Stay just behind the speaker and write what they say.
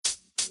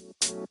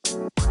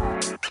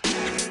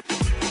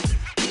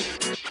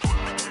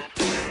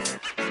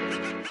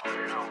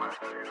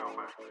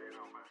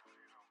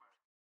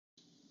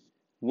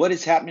What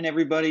is happening,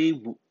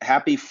 everybody?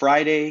 Happy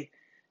Friday.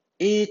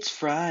 It's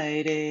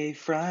Friday,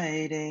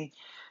 Friday.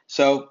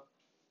 So,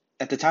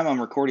 at the time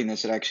I'm recording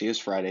this, it actually is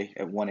Friday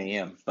at 1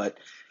 a.m. But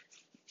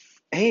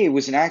hey, it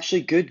was an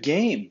actually good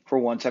game for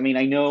once. I mean,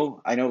 I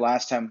know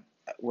last time,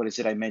 what is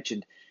it I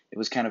mentioned? It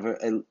was kind of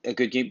a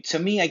good game. To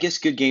me, I guess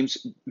good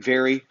games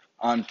vary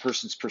on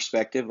person's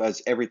perspective,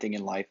 as everything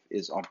in life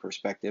is on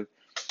perspective.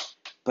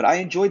 But I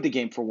enjoyed the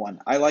game for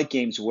one. I like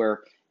games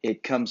where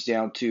it comes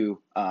down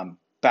to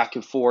back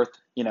and forth,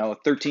 a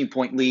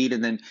 13-point lead,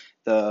 and then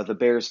the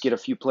Bears get a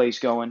few plays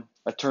going,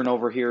 a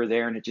turnover here or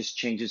there, and it just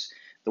changes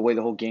the way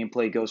the whole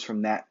gameplay goes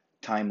from that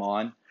time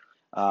on.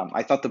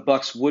 I thought the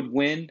Bucks would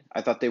win.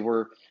 I thought they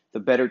were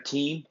the better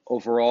team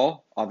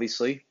overall.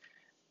 Obviously,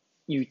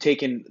 you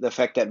taken the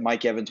fact that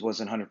Mike Evans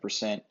wasn't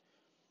 100%.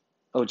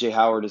 OJ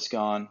Howard is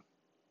gone.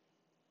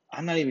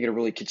 I'm not even going to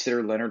really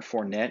consider Leonard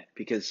Fournette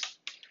because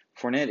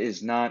Fournette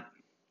is not.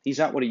 He's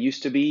not what he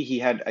used to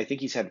be. I think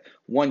he's had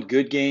one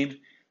good game,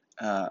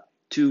 uh,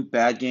 two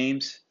bad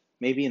games,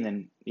 maybe, and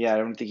then yeah, I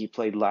don't think he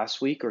played last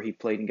week or he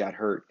played and got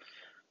hurt.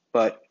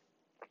 But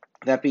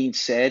that being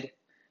said,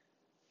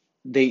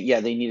 they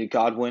needed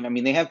Godwin. I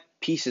mean, they have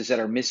pieces that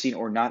are missing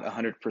or not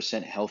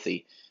 100%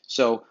 healthy.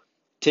 So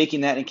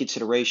taking that in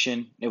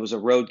consideration, it was a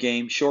road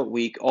game, short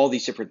week, all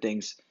these different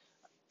things.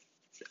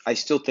 I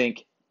still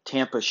think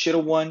Tampa should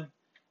have won.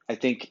 I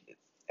think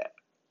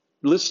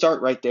let's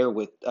start right there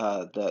with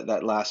that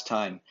last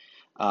time.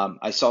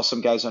 I saw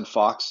some guys on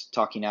Fox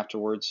talking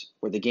afterwards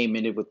where the game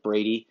ended with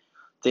Brady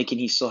thinking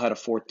he still had a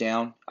fourth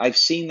down. I've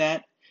seen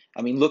that.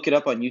 I mean, look it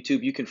up on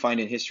YouTube. You can find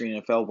in history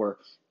in NFL where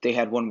they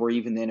had one where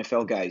even the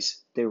NFL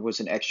guys, there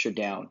was an extra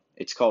down.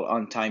 It's called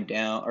on time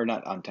down, or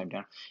not on time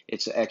down.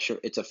 It's an extra.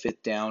 It's a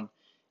fifth down,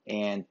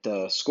 and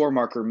the score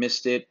marker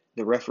missed it.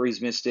 The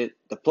referees missed it.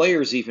 The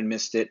players even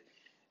missed it.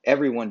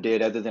 Everyone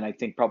did, other than I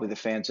think probably the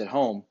fans at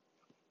home.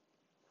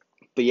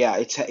 But yeah,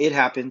 it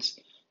happens,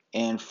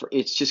 and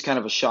it's just kind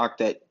of a shock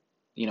that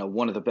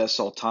one of the best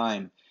all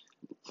time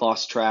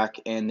lost track,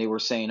 and they were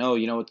saying, oh,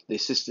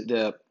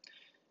 the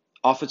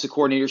offensive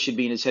coordinator should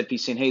be in his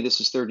headpiece saying, hey, this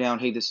is third down,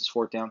 hey, this is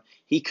fourth down.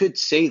 He could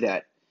say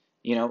that,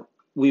 you know.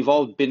 We've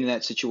all been in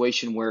that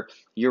situation where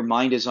your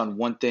mind is on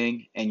one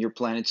thing and you're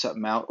planning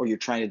something out, or you're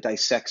trying to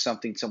dissect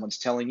something someone's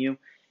telling you,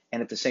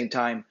 and at the same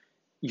time,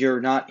 you're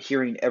not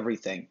hearing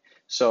everything.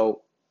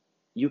 So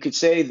you could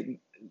say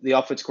the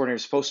offense coordinator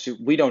is supposed to.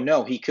 We don't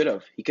know. He could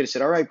have. He could have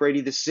said, "All right,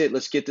 Brady, this is it.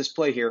 Let's get this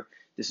play here.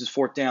 This is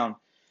fourth down,"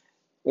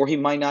 or he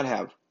might not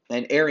have.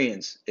 And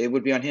Arians, it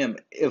would be on him.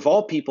 Of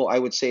all people, I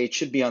would say it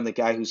should be on the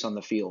guy who's on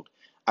the field.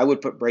 I would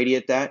put Brady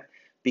at that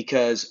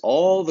because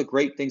all the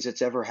great things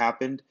that's ever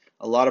happened,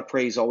 a lot of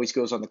praise always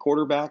goes on the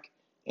quarterback,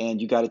 and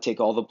you got to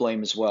take all the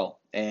blame as well.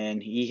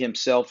 And he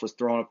himself was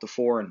throwing up the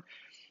four, and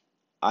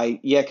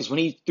because when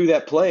he threw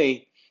that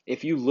play,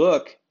 if you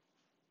look,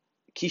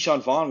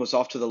 Keyshawn Vaughn was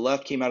off to the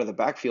left, came out of the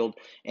backfield,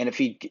 and if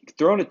he'd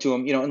thrown it to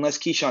him, unless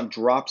Keyshawn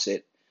drops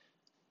it,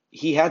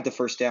 he had the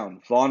first down.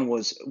 Vaughn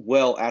was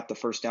well at the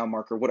first down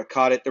marker, would have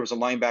caught it. There was a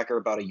linebacker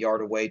about a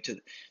yard away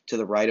to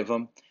the right of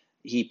him.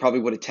 He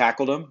probably would have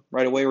tackled him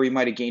right away, or he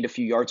might have gained a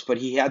few yards, but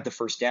he had the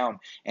first down,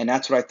 and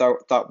that's what I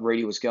thought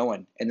Brady was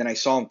going. And then I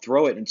saw him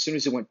throw it, and as soon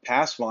as it went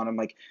past Vaughn, I'm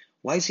like,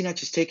 why is he not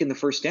just taking the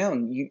first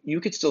down?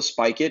 You could still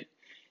spike it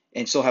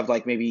and still have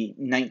like maybe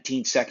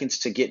 19 seconds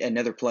to get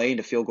another play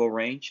into field goal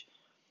range.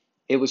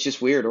 It was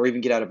just weird, or even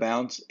get out of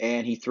bounds,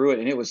 and he threw it,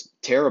 and it was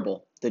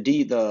terrible. I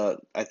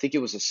think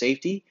it was a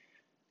safety.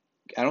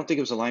 I don't think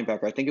it was a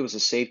linebacker. I think it was a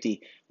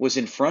safety. Was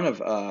in front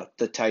of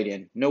the tight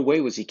end. No way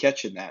was he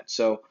catching that.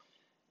 So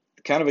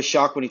kind of a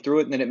shock when he threw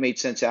it, and then it made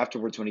sense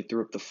afterwards when he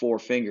threw up the four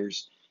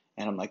fingers,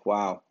 and I'm like,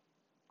 wow.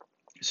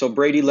 So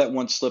Brady let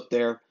one slip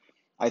there.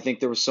 I think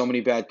there were so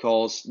many bad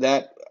calls.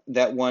 That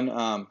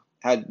one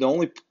had the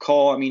only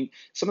call. I mean,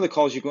 some of the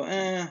calls you go,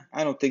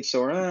 I don't think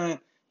so, or I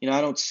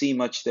don't see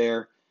much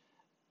there.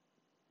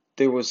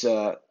 There was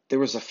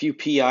a few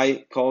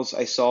PI calls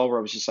I saw where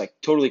it was just like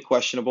totally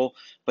questionable,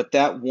 but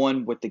that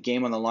one with the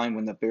game on the line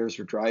when the Bears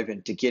were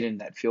driving to get in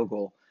that field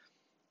goal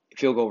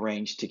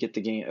range to get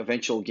the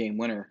eventual game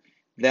winner,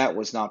 that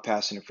was not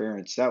pass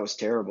interference. That was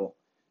terrible.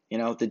 The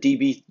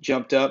DB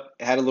jumped up,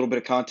 had a little bit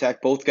of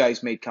contact. Both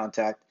guys made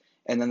contact,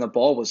 and then the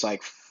ball was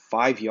like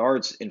 5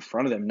 yards in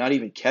front of them, not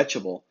even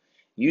catchable.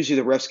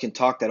 Usually the refs can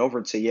talk that over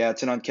and say, yeah,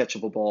 it's an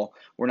uncatchable ball.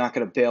 We're not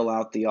going to bail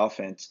out the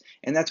offense.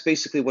 And that's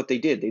basically what they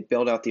did. They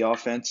bailed out the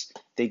offense.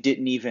 They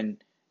didn't even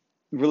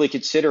really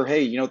consider,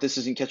 hey, this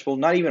isn't catchable.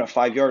 Not even a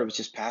 5 yard. It was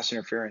just pass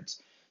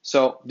interference.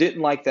 So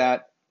didn't like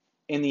that.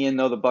 In the end,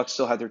 though, the Bucks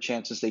still had their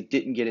chances. They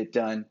didn't get it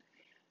done.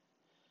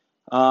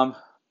 Um,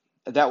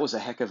 that was a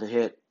heck of a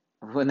hit.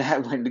 When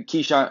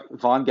Keyshawn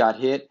Vaughn got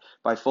hit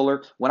by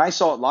Fuller, when I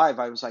saw it live,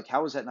 I was like,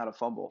 how is that not a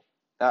fumble?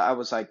 I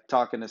was like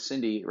talking to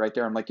Cindy right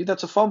there. I'm like, dude,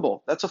 that's a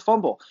fumble. That's a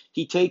fumble.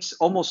 He takes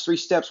almost 3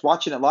 steps.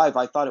 Watching it live,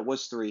 I thought it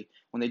was three.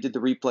 When they did the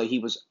replay, he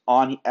was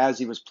on as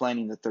he was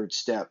planning the third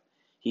step.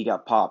 he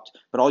got popped.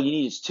 But all you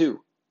need is two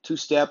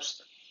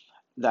steps.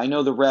 I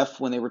know the ref,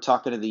 when they were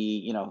talking to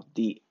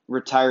the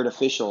retired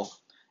official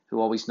who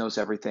always knows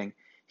everything,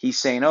 he's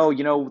saying, oh,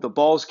 the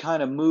ball's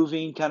kind of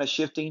moving, kind of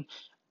shifting.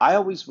 I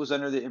always was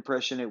under the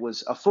impression it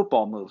was a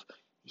football move.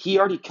 He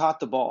already caught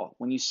the ball.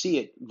 When you see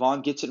it,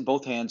 Vaughn gets it in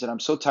both hands, and I'm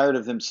so tired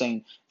of them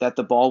saying that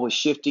the ball was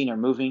shifting or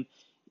moving.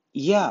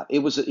 Yeah, it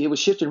was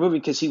shifting or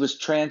moving because he was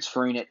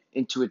transferring it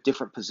into a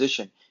different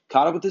position.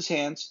 Caught it with his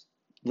hands,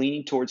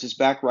 leaning towards his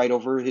back right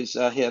over his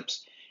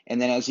hips, and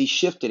then as he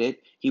shifted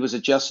it, he was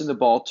adjusting the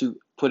ball to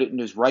put it in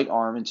his right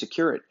arm and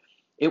secure it.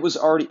 It was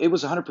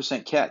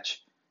 100%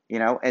 catch,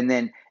 and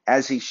then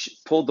as he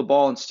pulled the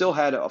ball and still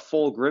had a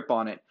full grip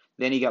on it,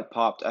 then he got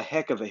popped. A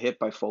heck of a hit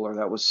by Fuller.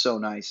 That was so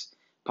nice.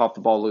 Popped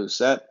the ball loose.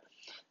 That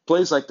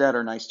plays like that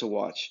are nice to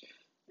watch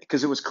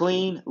because it was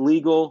clean,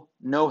 legal,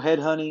 no head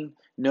hunting,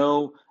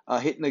 no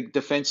hitting the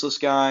defenseless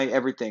guy,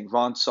 everything.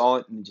 Vaughn saw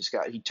it and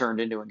he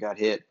turned into it and got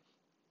hit.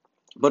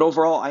 But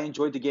overall, I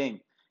enjoyed the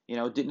game.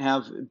 Didn't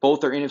have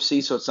both are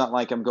NFC, so it's not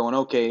like I'm going,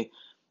 okay,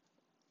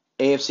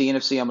 AFC,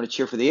 NFC, I'm going to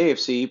cheer for the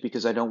AFC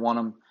because I don't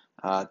want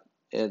them.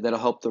 That'll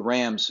help the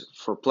Rams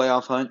for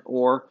playoff hunt.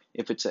 Or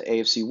if it's an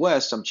AFC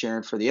West, I'm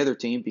cheering for the other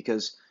team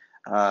because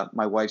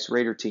my wife's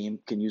Raider team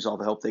can use all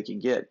the help they can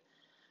get.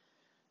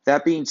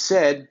 That being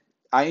said,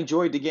 I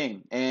enjoyed the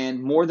game,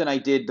 and more than I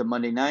did the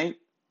Monday night.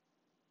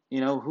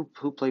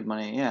 Who played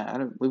Monday?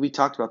 Yeah, we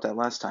talked about that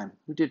last time.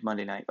 Who did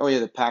Monday night? Oh yeah,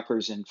 the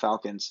Packers and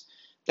Falcons.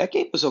 That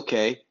game was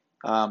okay.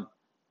 I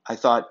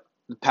thought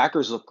the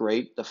Packers looked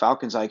great. The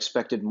Falcons, I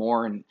expected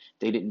more, and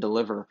they didn't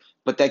deliver.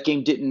 But that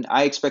game didn't.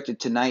 I expected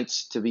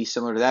tonight's to be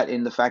similar to that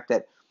in the fact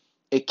that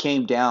it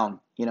came down.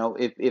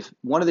 If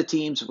one of the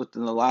teams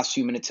within the last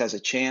few minutes has a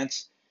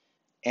chance,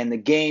 and the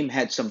game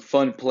had some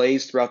fun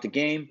plays throughout the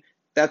game,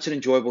 that's an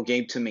enjoyable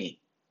game to me.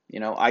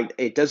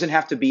 It doesn't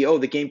have to be, oh,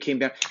 the game came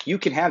down. You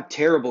can have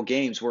terrible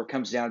games where it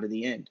comes down to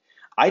the end.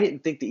 I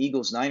didn't think the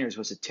Eagles-Niners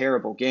was a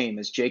terrible game,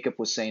 as Jacob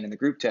was saying in the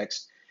group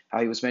text,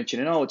 how he was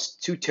mentioning, oh, it's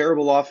two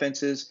terrible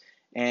offenses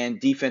and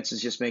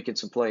defenses just making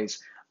some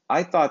plays.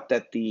 I thought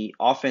that the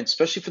offense,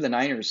 especially for the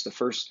Niners, the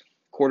first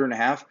quarter and a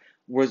half,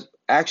 was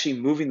actually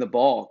moving the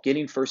ball,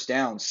 getting first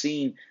down,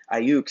 seeing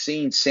Ayuk,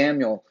 seeing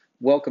Samuel,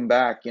 welcome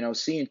back,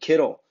 seeing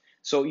Kittle.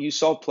 So you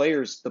saw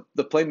players,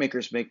 the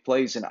playmakers make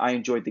plays, and I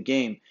enjoyed the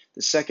game.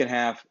 The second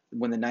half,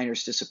 when the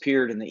Niners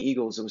disappeared and the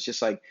Eagles, it was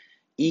just like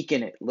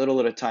eking it little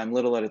at a time,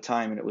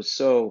 and it was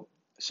so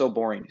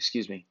boring.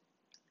 Excuse me.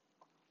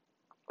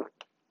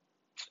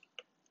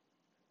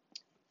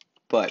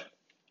 But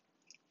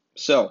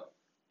so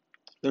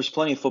there's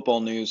plenty of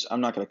football news.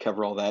 I'm not going to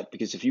cover all that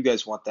because if you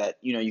guys want that,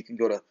 you can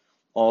go to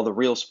all the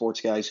real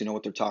sports guys who know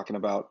what they're talking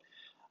about.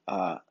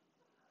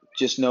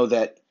 Just know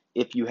that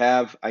if you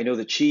have, I know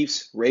the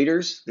Chiefs,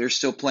 Raiders, they're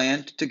still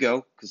planned to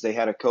go because they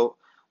had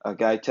a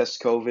guy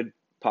test COVID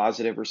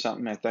positive or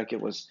something. I think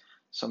it was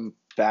some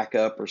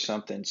backup or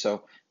something.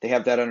 So they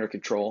have that under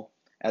control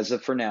as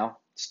of for now.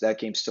 That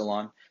game's still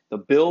on. The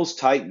Bills,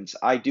 Titans.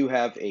 I do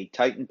have a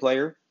Titan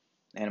player,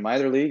 and in my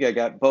other league, I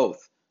got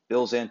both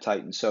Bills and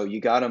Titans. So you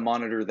got to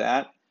monitor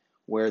that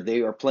where they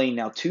are playing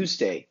now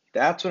Tuesday.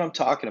 That's what I'm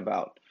talking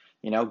about.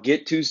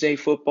 Get Tuesday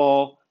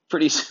football.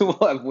 Pretty soon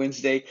we'll have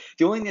Wednesday.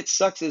 The only thing that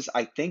sucks is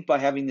I think by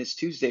having this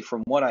Tuesday,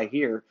 from what I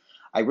hear,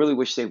 I really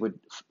wish they would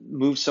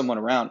move someone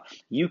around.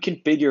 You can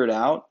figure it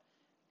out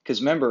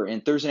because remember, in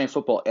Thursday Night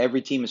Football,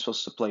 every team is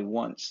supposed to play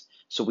once.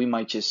 So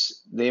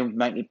there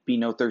might be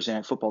no Thursday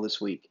Night Football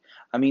this week.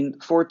 I mean,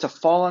 for it to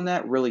fall on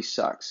that really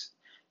sucks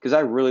because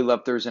I really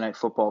love Thursday Night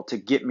Football to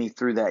get me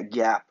through that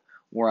gap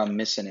where I'm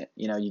missing it.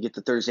 You get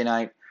the Thursday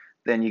night,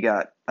 then you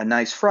got a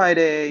nice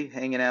Friday,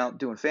 hanging out,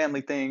 doing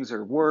family things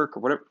or work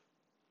or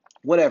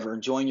whatever,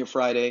 enjoying your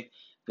Friday.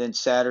 Then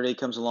Saturday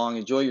comes along,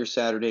 enjoy your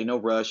Saturday, no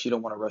rush. You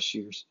don't want to rush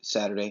your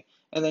Saturday.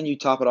 And then you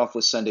top it off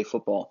with Sunday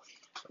football.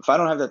 If I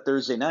don't have that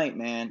Thursday night,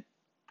 man,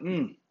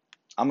 I'm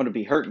going to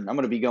be hurting. I'm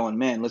going to be going,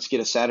 man, let's get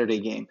a Saturday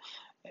game.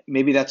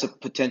 Maybe that's a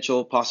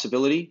potential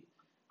possibility.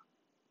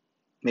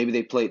 Maybe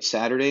they play it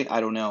Saturday. I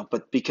don't know.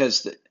 But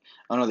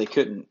I know they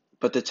couldn't.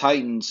 But the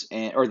Titans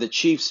or the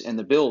Chiefs and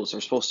the Bills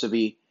are supposed to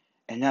be,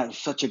 and that was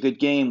such a good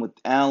game with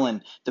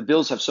Allen. The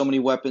Bills have so many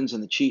weapons,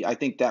 and the Chiefs, I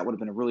think that would have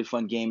been a really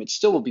fun game. It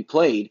still will be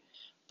played,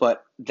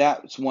 but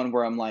that's one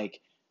where I'm like,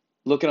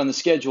 looking on the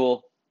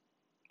schedule,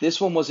 this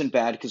one wasn't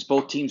bad because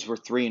both teams were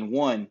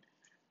 3-1,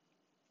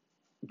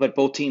 but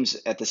both teams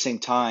at the same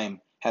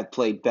time have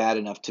played bad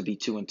enough to be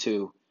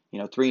 2-2.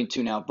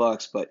 3-2 now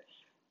Bucks, but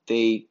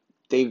they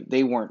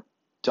weren't.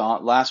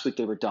 Last week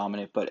they were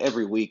dominant, but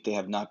every week they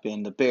have not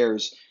been. The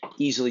Bears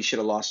easily should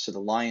have lost to the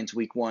Lions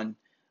week 1.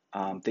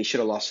 They should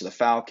have lost to the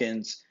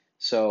Falcons,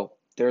 so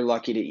they're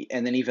lucky to.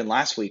 And then even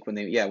last week when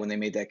they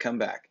made that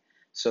comeback,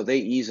 so they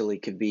easily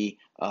could be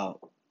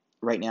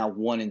right now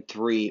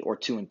 1-3 or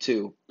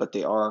 2-2, but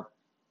they are,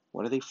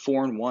 what are they,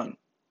 4-1?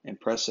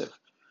 Impressive.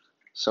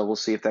 So we'll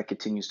see if that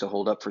continues to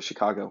hold up for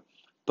Chicago.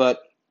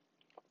 But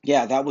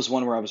yeah, that was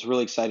one where I was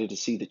really excited to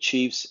see the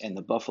Chiefs and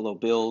the Buffalo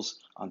Bills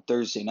on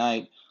Thursday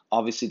night.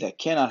 Obviously, that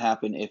cannot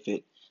happen if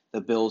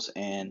the Bills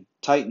and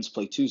Titans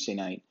play Tuesday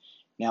night.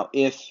 Now,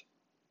 if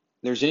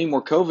there's any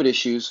more COVID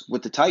issues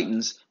with the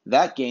Titans,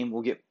 that game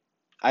will get,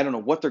 I don't know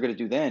what they're going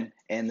to do then,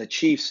 and the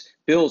Chiefs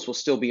Bills will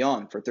still be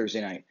on for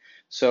Thursday night.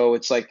 So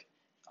it's like,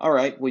 all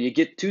right, well, you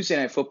get Tuesday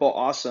night football,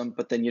 awesome,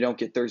 but then you don't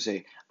get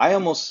Thursday. I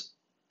almost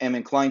am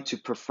inclined to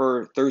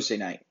prefer Thursday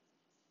night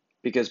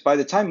because by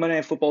the time Monday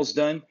Night Football is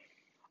done,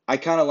 I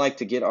kind of like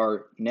to get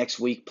our next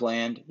week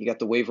planned. You got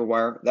the waiver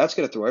wire. That's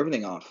going to throw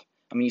everything off.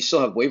 I mean, you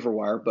still have waiver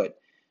wire, but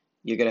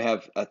you're going to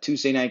have a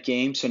Tuesday night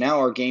game. So now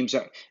our games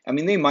are, I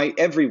mean, they might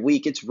every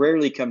week. It's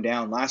rarely come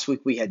down. Last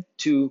week we had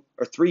 2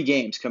 or 3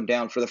 games come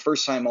down for the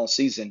first time all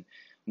season.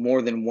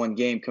 More than one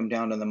game come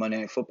down on the Monday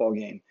Night Football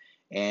game.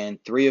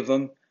 And 3 of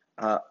them,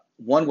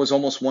 one was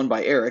almost won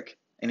by Eric,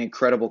 an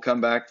incredible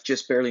comeback,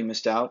 just barely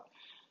missed out.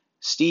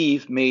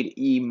 Steve made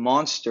a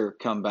monster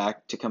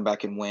comeback to come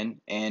back and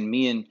win. And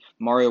me and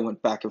Mario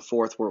went back and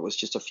forth where it was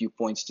just a few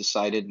points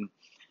decided. And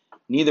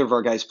neither of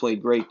our guys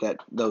played great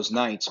those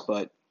nights,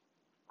 but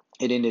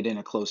it ended in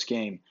a close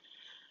game.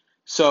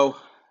 So,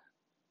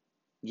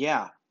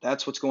 yeah,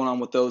 that's what's going on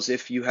with those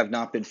if you have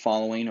not been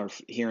following or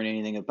hearing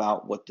anything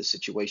about what the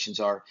situations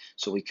are.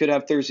 So we could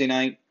have Thursday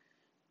night.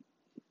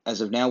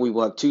 As of now, we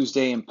will have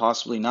Tuesday and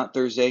possibly not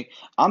Thursday.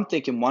 I'm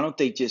thinking, why don't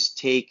they just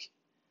take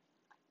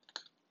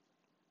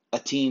a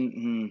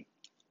team,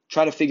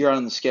 try to figure out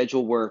on the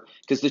schedule where,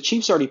 because the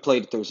Chiefs already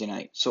played Thursday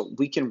night, so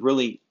we can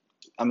really,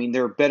 I mean,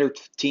 they're a better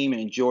team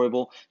and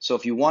enjoyable. So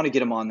if you want to get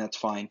them on, that's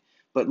fine.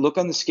 But look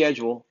on the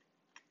schedule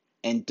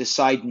and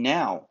decide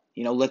now.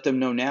 Let them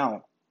know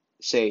now.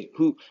 Say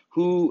who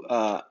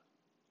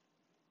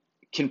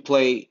can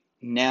play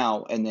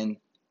now, and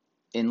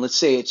let's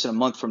say it's a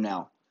month from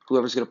now.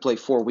 Whoever's going to play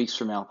 4 weeks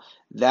from now,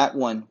 that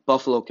one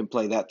Buffalo can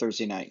play that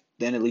Thursday night.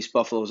 Then at least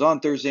Buffalo's on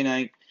Thursday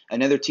night.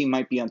 Another team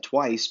might be on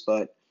twice,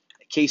 but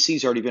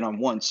KC's already been on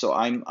once, so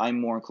I'm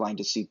more inclined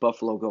to see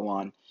Buffalo go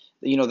on.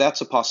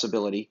 That's a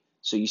possibility.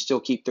 So you still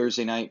keep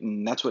Thursday night,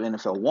 and that's what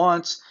NFL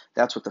wants.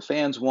 That's what the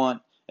fans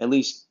want. At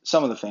least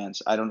some of the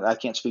fans. I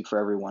can't speak for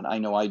everyone. I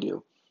know I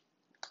do.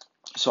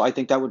 So I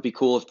think that would be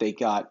cool if they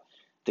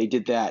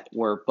did that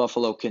where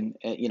Buffalo can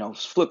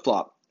flip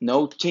flop.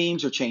 No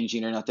teams are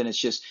changing or nothing. It's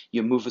just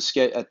you move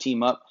a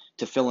team up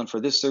to fill in for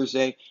this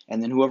Thursday,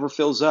 and then whoever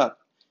fills up.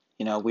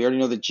 We already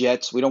know the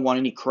Jets. We don't want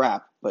any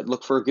crap, but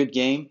look for a good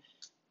game,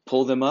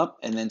 pull them up,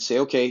 and then say,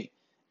 okay,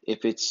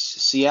 if it's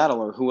Seattle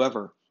or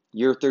whoever,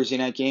 your Thursday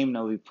night game,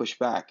 now we push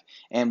back.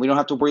 And we don't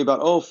have to worry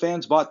about,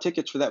 fans bought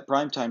tickets for that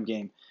primetime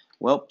game.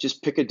 Well,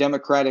 just pick a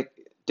Democrat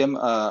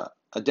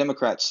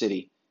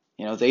city.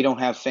 They don't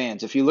have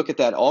fans. If you look at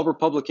that, all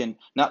Republican,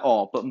 not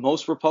all, but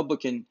most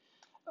Republican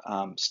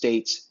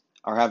states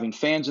are having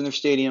fans in their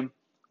stadium.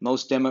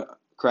 Most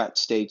Democrat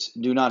states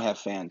do not have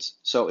fans.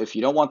 So if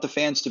you don't want the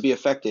fans to be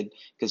affected,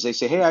 because they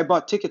say, hey, I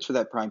bought tickets for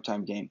that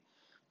primetime game,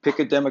 pick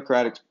a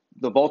Democratic.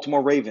 The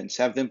Baltimore Ravens,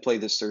 have them play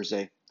this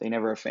Thursday. They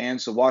never have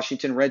fans. The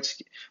Washington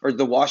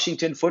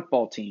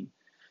football team.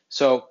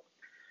 So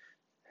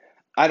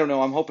I don't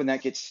know. I'm hoping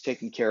that gets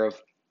taken care of.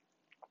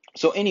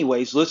 So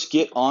anyways, let's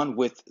get on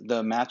with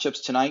the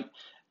matchups tonight.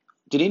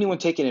 Did anyone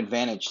take an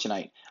advantage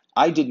tonight?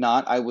 I did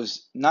not. I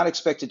was not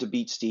expected to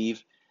beat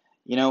Steve.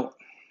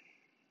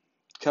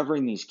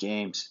 Covering these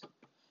games,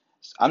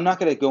 I'm not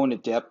going to go into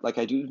depth like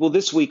I do. Well,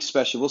 this week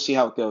especially, we'll see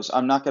how it goes.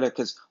 I'm not going to,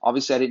 because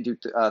obviously I didn't do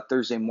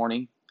Thursday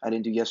morning. I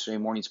didn't do yesterday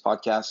morning's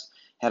podcast.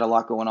 Had a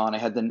lot going on. I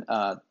had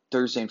the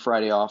Thursday and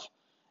Friday off,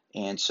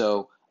 and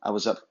so I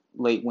was up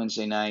late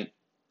Wednesday night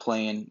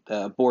playing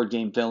the board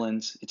game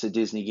Villains. It's a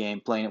Disney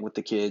game, playing it with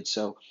the kids.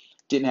 So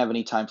didn't have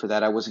any time for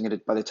that. I wasn't going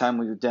to, by the time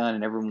we were done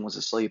and everyone was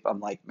asleep, I'm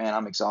like, man,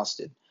 I'm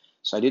exhausted.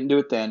 So I didn't do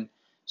it then.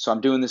 So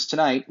I'm doing this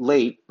tonight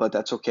late, but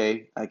that's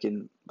okay. I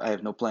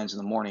have no plans in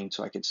the morning,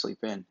 so I can sleep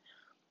in.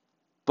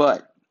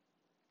 But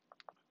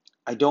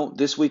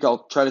this week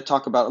I'll try to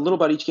talk about a little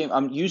about each game.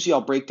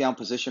 I'll break down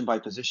position by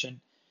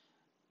position.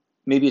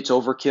 Maybe it's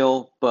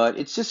overkill, but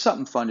it's just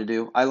something fun to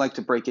do. I like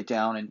to break it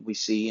down and we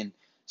see, and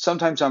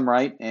sometimes I'm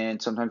right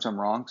and sometimes I'm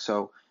wrong.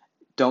 So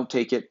don't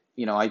take it,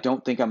 I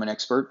don't think I'm an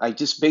expert. I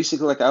just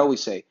basically, like I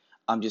always say,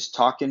 I'm just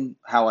talking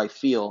how I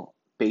feel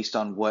based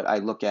on what I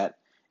look at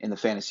in the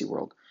fantasy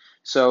world.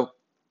 So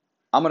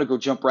I'm going to go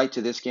jump right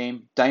to this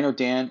game. Dino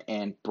Dan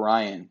and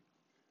Brian.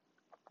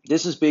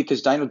 This is big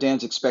because Dino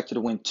Dan's expected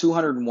to win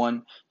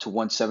 201 to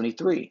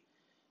 173.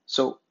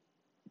 So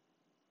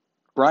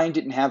Brian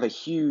didn't have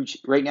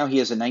right now he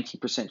has a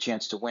 19%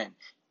 chance to win.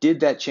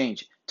 Did that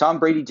change? Tom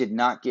Brady did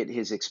not get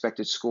his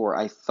expected score.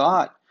 I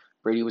thought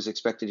Brady was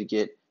expected to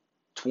get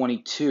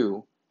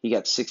 22. He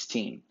got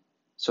 16.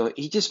 So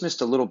he just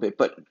missed a little bit,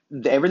 but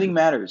everything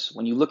matters.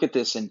 When you look at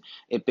this and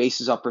it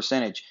bases off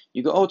percentage,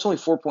 you go, it's only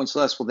 4 points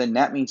less. Well, then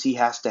that means he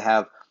has to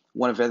have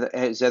one of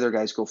his other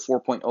guys go 4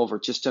 point over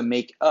just to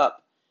make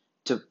up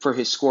for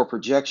his score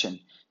projection.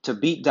 To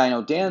beat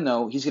Dino Dan,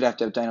 though, he's going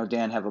to have Dino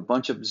Dan have a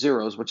bunch of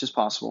zeros, which is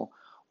possible,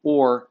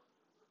 or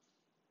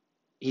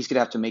he's going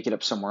to have to make it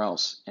up somewhere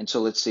else. And so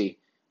let's see.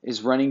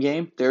 His running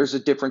game, there's a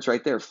difference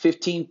right there.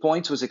 15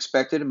 points was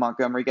expected, and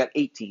Montgomery got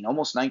 18,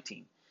 almost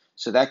 19.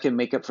 So that can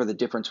make up for the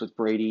difference with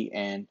Brady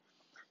and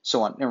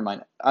so on. Never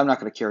mind. I'm not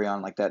going to carry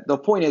on like that. The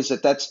point is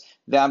that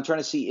I'm trying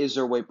to see, is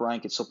there a way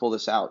Brian can still pull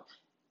this out?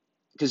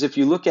 Because if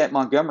you look at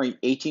Montgomery,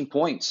 18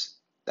 points.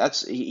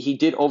 He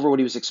did over what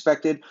he was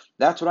expected.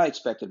 That's what I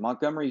expected.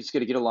 Montgomery's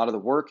going to get a lot of the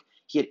work.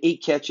 He had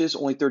 8 catches,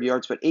 only 30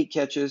 yards, but 8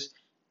 catches,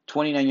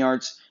 29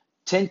 yards,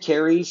 10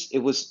 carries.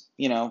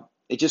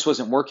 It just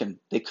wasn't working.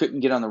 They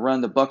couldn't get on the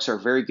run. The Bucs are a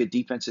very good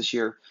defense this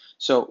year,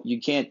 so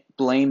you can't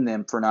blame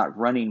them for not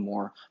running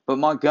more. But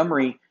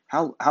Montgomery,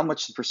 how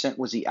much percent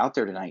was he out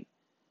there tonight?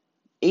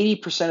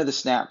 80% of the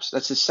snaps.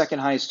 That's his second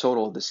highest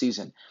total of the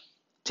season.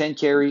 10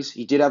 carries.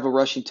 He did have a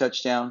rushing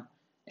touchdown,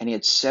 and he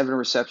had 7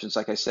 receptions,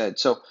 like I said.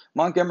 So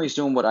Montgomery's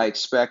doing what I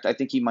expect. I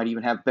think he might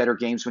even have better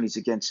games when he's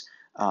against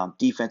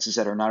defenses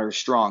that are not as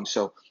strong.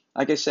 So,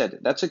 like I said,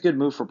 that's a good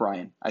move for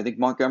Brian. I think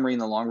Montgomery in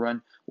the long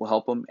run will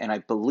help him, and I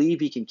believe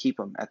he can keep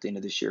him at the end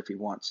of this year if he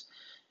wants.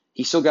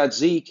 He still got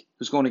Zeke,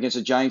 who's going against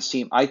a Giants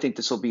team. I think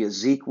this will be a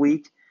Zeke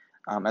week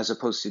as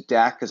opposed to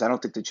Dak, because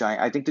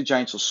I think the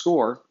Giants will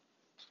score,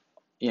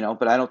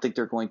 but I don't think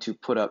they're going to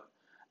put up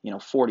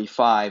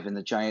 45, and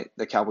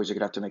the Cowboys are going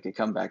to have to make a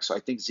comeback. So I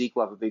think Zeke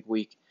will have a big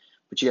week.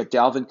 But you got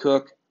Dalvin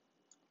Cook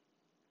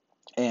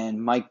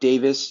and Mike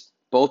Davis.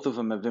 Both of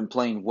them have been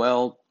playing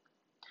well.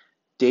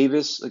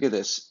 Davis, look at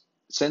this.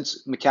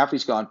 Since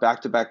McCaffrey's gone,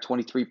 back-to-back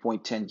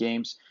 23.10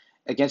 games.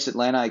 Against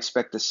Atlanta, I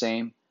expect the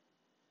same.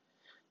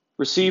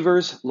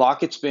 Receivers,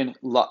 Lockett's been,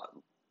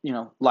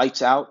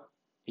 lights out.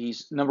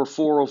 He's number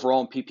 4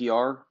 overall in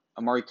PPR.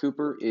 Amari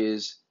Cooper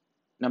is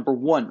number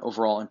 1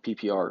 overall in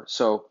PPR.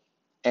 So,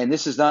 and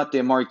this is not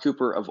the Amari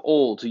Cooper of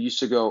old who used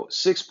to go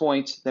 6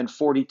 points, then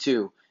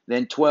 42,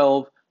 then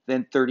 12,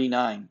 then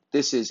 39.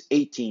 This is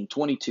 18,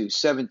 22,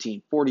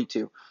 17,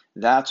 42.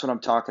 That's what I'm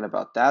talking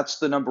about. That's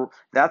the number.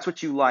 That's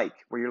what you like,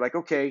 where you're like,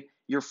 okay,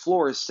 your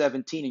floor is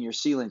 17 and your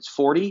ceiling's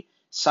 40.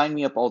 Sign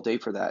me up all day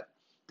for that.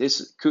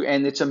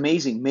 And it's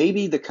amazing.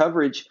 Maybe the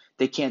coverage,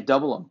 they can't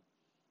double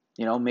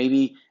them.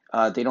 Maybe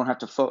they don't have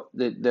to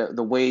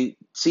the way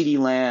CeeDee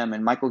Lamb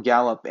and Michael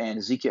Gallup and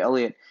Ezekiel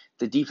Elliott,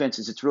 the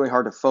defenses, it's really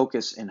hard to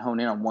focus and hone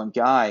in on one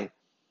guy.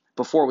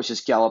 Before it was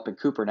just Gallup and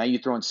Cooper. Now you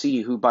throw in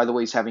CeeDee, who, by the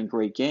way, is having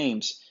great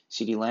games,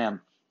 CeeDee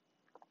Lamb.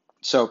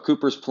 So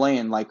Cooper's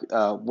playing like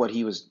what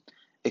he was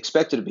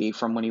expected to be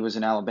from when he was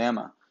in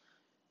Alabama.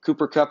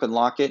 Cooper Kupp and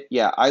Lockett,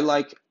 yeah, I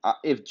like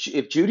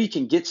if Judy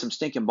can get some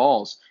stinking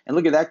balls. And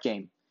look at that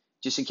game,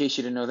 just in case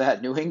you didn't know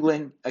that. New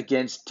England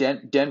against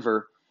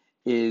Denver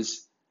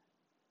is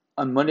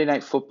on Monday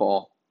Night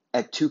Football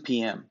at 2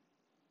 p.m.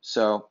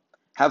 So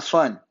have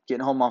fun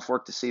getting home off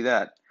work to see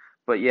that.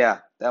 But yeah,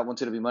 that one's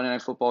going to be Monday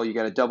Night Football. You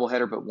got a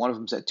doubleheader, but one of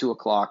them's at 2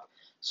 o'clock.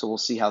 So we'll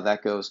see how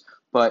that goes.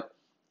 But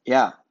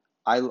yeah,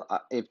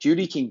 if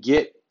Judy can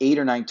get 8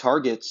 or 9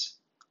 targets,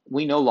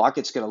 we know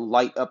Lockett's going to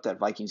light up that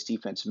Vikings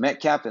defense.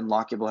 Metcalf and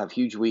Lockett will have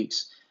huge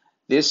weeks.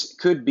 This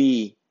could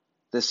be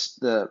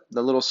the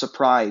little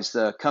surprise,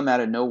 the come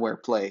out of nowhere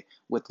play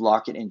with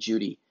Lockett and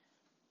Judy.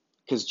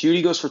 Because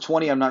Judy goes for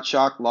 20, I'm not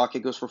shocked.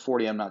 Lockett goes for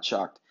 40, I'm not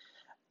shocked.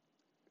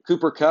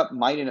 Cooper Kupp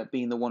might end up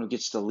being the one who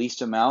gets the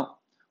least amount.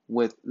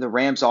 With the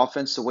Rams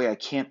offense, the way I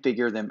can't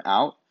figure them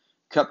out,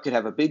 Kupp could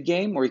have a big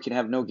game or he can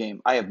have no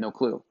game. I have no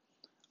clue.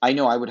 I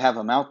know I would have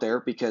him out there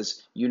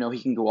because he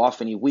can go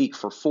off any week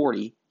for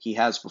 40. He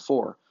has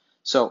before.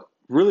 So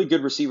really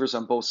good receivers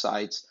on both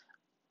sides.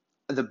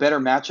 The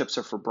better matchups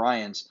are for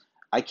Brian's.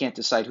 I can't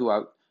decide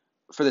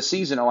for the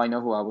season. I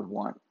know who I would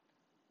want.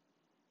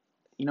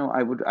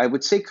 I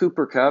would say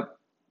Cooper Kupp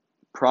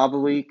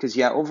probably because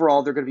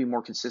overall they're going to be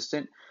more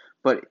consistent.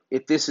 But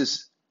if this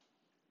is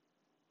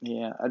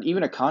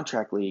even a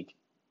contract league,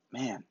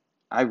 man,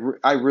 I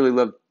really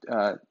love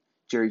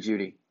Jerry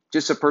Jeudy.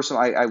 Just a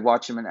personal, I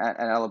watch him at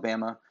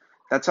Alabama.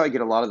 That's how I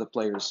get a lot of the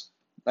players.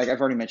 Like I've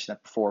already mentioned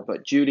that before,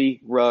 but Jeudy,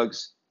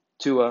 Ruggs,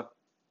 Tua,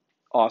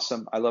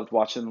 awesome. I loved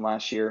watching them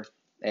last year,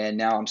 and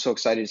now I'm so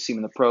excited to see him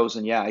in the pros.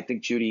 And yeah, I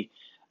think Jeudy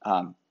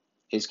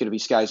is going to be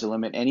sky's the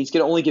limit, and he's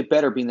going to only get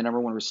better being the number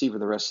 1 receiver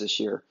the rest of this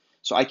year.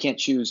 So I can't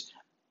choose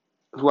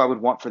who I would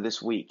want for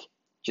this week.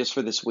 Just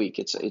for this week,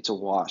 it's a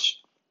wash.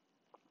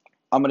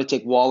 I'm going to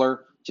take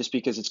Waller just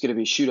because it's going to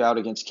be a shootout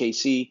against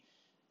KC.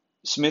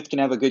 Smith can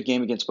have a good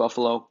game against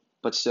Buffalo,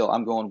 but still,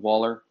 I'm going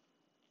Waller.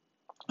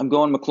 I'm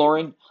going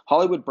McLaurin.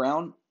 Hollywood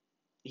Brown,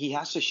 he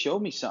has to show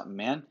me something,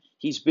 man.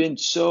 He's been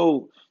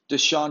so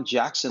Deshaun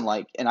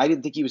Jackson-like, and I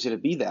didn't think he was going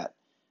to be that.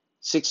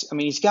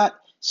 He's got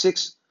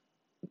 6,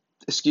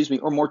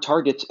 or more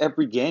targets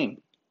every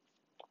game,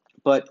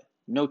 but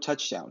no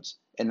touchdowns,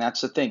 and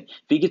that's the thing.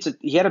 If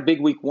he had a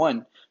big week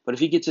 1, but if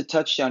he gets a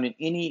touchdown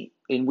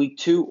in week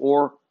 2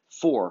 or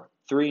 4,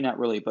 3, not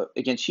really, but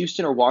against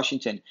Houston or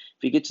Washington,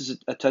 if he gets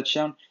a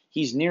touchdown,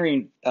 he's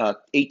nearing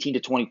 18 to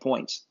 20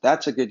 points.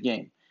 That's a good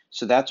game.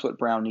 So that's what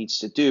Brown needs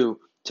to do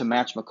to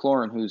match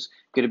McLaurin, who's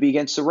going to be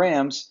against the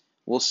Rams.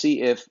 We'll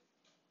see if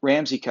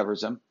Ramsey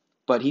covers him.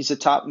 But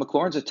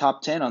McLaurin's a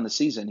top 10 on the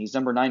season. He's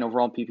number 9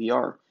 overall in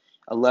PPR.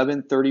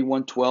 11,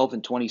 31, 12,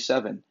 and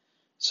 27.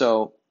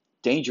 So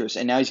dangerous.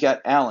 And now he's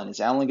got Allen. Is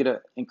Allen going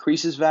to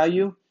increase his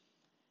value?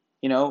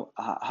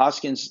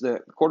 Hoskins, the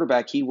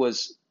quarterback,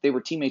 they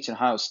were teammates in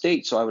Ohio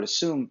State, so I would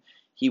assume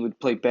he would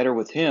play better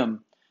with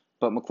him.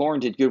 But McLaurin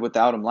did good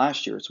without him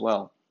last year as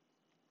well.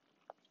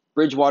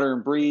 Bridgewater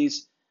and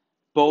Breeze,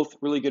 both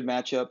really good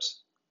matchups.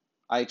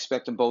 I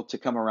expect them both to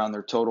come around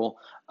their total.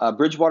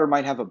 Bridgewater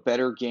might have a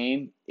better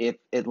game if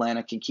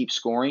Atlanta can keep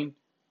scoring.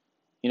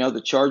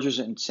 The Chargers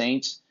and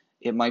Saints,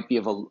 it might be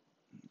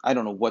I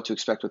don't know what to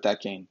expect with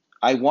that game.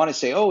 I want to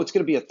say, it's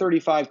going to be a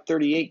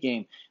 35-38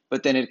 game,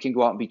 but then it can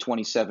go out and be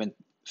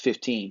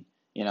 27-15,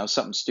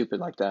 something stupid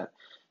like that.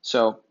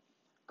 So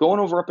going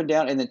over up and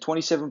down, and then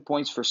 27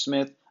 points for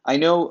Smith. I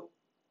know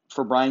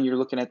for Brian, you're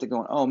looking at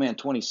going, oh man,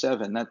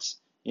 27, that's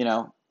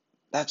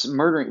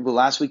murdering. Well,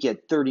 last week he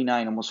had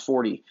 39, almost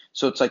 40.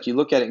 So it's like you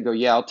look at it and go,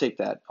 yeah, I'll take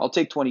that. I'll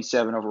take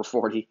 27 over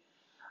 40.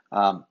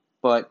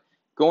 But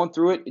going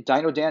through it,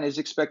 Dino Dan is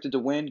expected to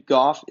win.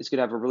 Goff is going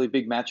to have a really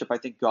big matchup. I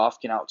think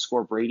Goff can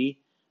outscore Brady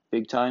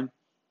big time.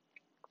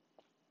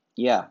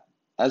 Yeah,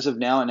 as of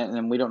now, and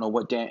then we don't know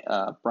what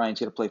Brian's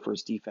going to play for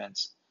his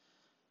defense.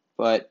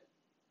 But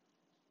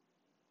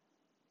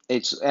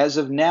it's as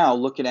of now,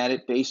 looking at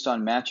it based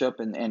on matchup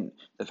and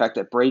the fact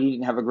that Brady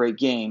didn't have a great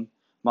game.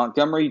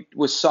 Montgomery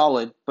was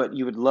solid, but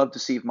you would love to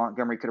see if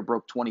Montgomery could have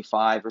broke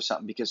 25 or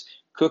something because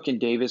Cook and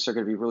Davis are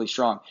going to be really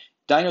strong.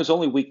 Dino's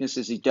only weakness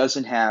is he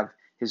doesn't have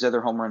his other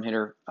home run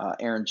hitter,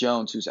 Aaron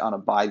Jones, who's on a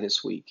bye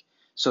this week.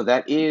 So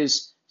that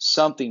is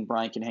something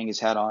Brian can hang his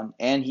hat on.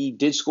 And he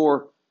did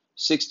score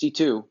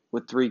 62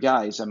 with 3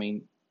 guys. I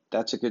mean,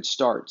 that's a good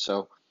start.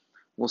 So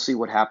we'll see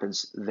what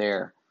happens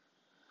there.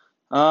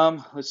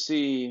 Let's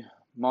see.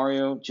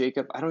 Mario,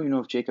 Jacob. I don't even know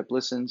if Jacob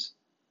listens.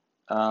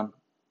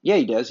 Yeah,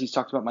 he does. He's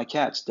talked about my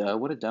cats. Duh,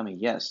 what a dummy.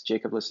 Yes,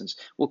 Jacob listens.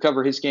 We'll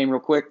cover his game real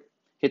quick.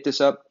 Hit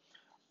this up.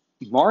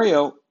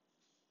 Mario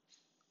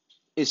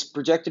is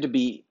projected to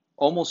be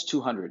almost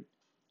 200.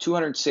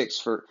 206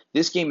 for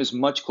this game is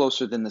much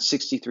closer than the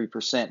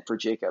 63% for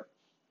Jacob.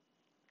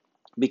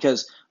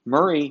 Because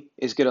Murray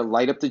is going to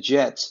light up the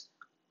Jets,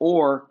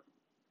 or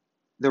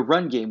the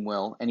run game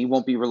will, and he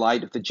won't be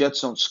relied. If the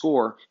Jets don't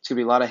score, it's going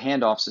to be a lot of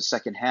handoffs the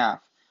second half,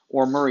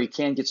 or Murray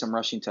can get some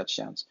rushing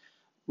touchdowns.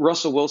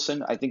 Russell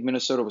Wilson, I think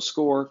Minnesota will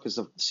score because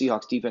the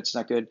Seahawks defense is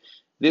not good.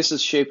 This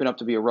is shaping up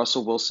to be a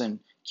Russell Wilson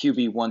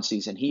QB1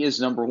 season. He is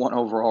number 1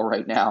 overall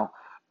right now.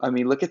 I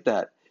mean, look at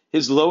that.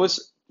 His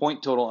lowest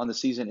point total on the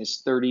season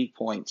is 30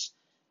 points.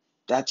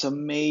 That's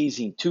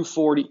amazing.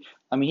 240.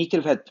 I mean, he could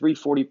have had 3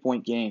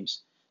 40-point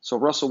games. So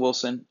Russell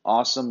Wilson,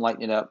 awesome,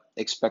 lighting it up.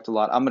 Expect a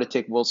lot. I'm going to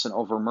take Wilson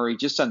over Murray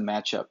just on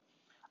matchup.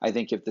 I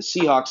think if the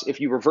Seahawks,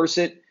 if you reverse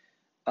it,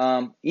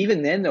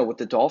 even then, though, with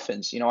the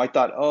Dolphins, I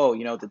thought,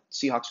 the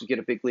Seahawks would get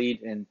a big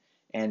lead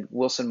and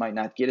Wilson might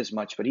not get as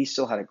much, but he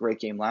still had a great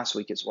game last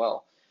week as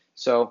well.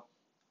 So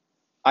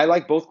I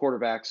like both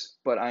quarterbacks,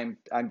 but I'm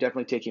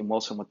definitely taking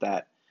Wilson with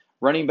that.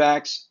 Running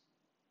backs,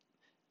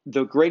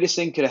 the greatest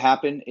thing could have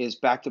happened is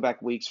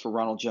back-to-back weeks for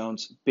Ronald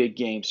Jones, big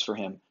games for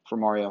him, for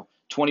Mario.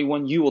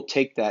 21, you will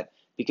take that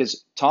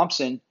because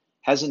Thompson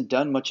hasn't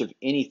done much of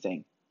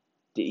anything.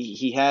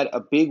 He had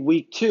a big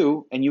week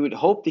 2, and you would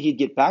hope that he'd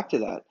get back to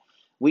that.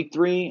 Week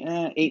 3,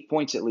 8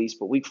 points at least,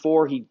 but week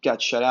 4, he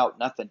got shut out,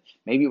 nothing.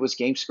 Maybe it was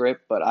game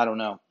script, but I don't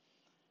know.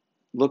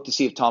 Look to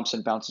see if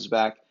Thompson bounces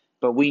back.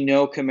 But we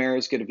know Kamara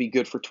is going to be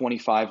good for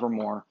 25 or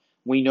more.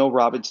 We know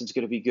Robinson's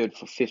going to be good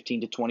for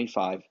 15 to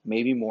 25,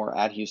 maybe more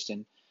at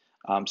Houston.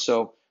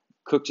 So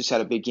Cook just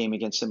had a big game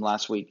against him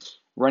last week.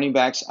 Running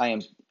backs, I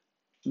am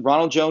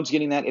Ronald Jones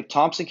getting that. If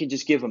Thompson can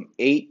just give him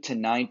 8 to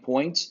 9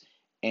 points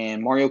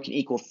and Mario can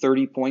equal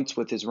 30 points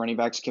with his running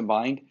backs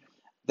combined,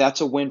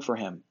 that's a win for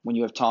him when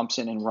you have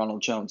Thompson and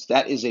Ronald Jones.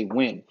 That is a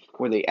win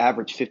where they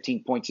average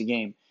 15 points a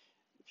game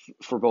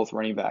for both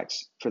running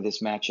backs for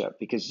this matchup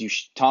because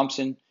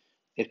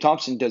if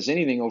Thompson does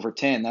anything over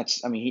 10,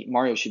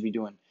 Mario should be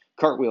doing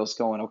cartwheels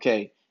going,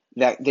 okay,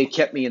 that they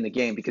kept me in the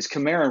game because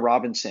Kamara and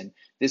Robinson,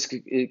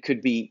 it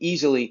could be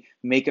easily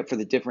make up for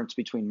the difference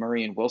between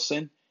Murray and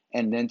Wilson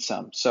and then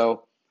some.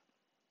 So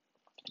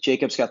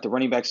Jacobs got the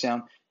running backs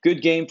down.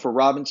 Good game for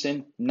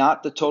Robinson.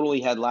 Not the total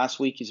he had last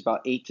week. He's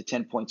about 8 to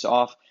 10 points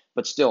off,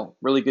 but still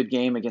really good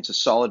game against a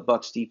solid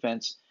Bucs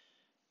defense.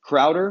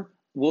 Crowder,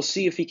 we'll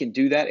see if he can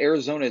do that.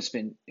 Arizona has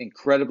been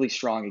incredibly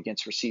strong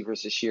against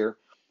receivers this year,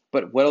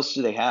 but what else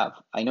do they have?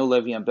 I know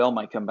Le'Veon Bell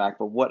might come back,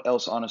 but what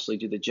else, honestly,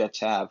 do the Jets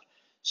have?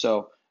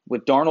 So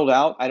with Darnold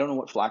out, I don't know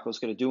what Flacco's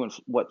going to do and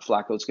what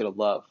Flacco's going to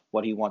love,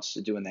 what he wants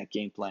to do in that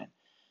game plan.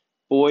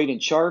 Boyd and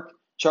Chark.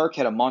 Chark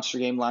had a monster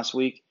game last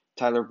week.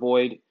 Tyler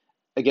Boyd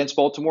against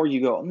Baltimore,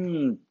 you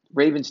go,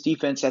 Ravens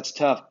defense, that's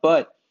tough,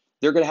 but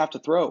they're going to have to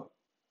throw.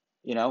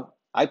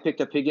 I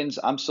picked up Higgins.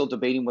 I'm still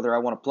debating whether I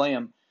want to play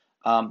him.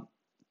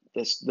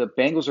 The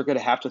Bengals are going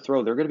to have to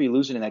throw. They're going to be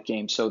losing in that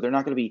game, so they're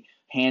not going to be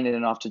handing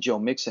it off to Joe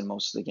Mixon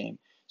most of the game.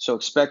 So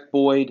expect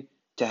Boyd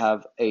to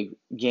have a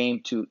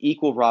game to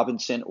equal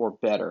Robinson or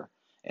better,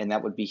 and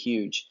that would be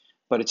huge.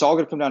 But it's all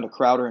going to come down to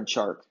Crowder and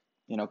Chark.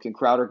 Can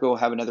Crowder go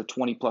have another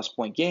 20-plus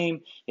point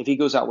game? If he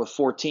goes out with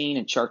 14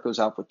 and Chark goes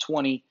out with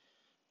 20,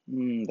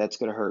 that's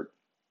going to hurt.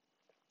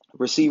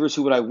 Receivers,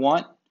 who would I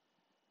want?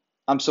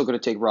 I'm still going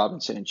to take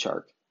Robinson and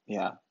Chark.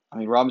 Yeah. I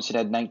mean, Robinson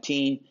had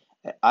 19.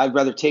 I'd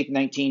rather take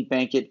 19,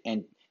 bank it,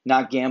 and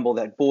not gamble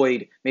that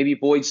Boyd, maybe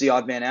Boyd's the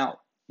odd man out.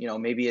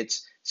 Maybe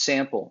it's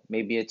Sample,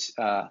 maybe it's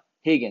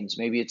Higgins,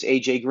 maybe it's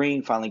A.J.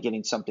 Green finally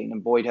getting something,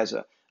 and Boyd has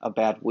a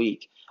bad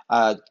week.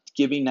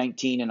 Give me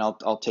 19, and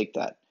I'll take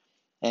that.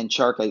 And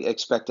Chark, I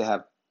expect to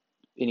have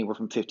anywhere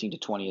from 15 to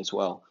 20 as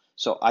well.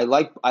 So I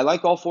like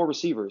all four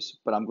receivers,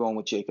 but I'm going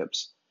with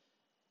Jacobs.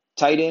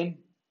 Tight end,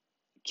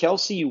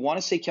 Kelce. You want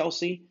to say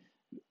Kelce?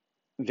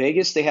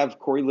 Vegas, they have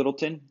Corey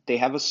Littleton. They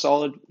have a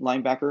solid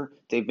linebacker.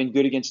 They've been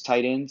good against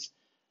tight ends.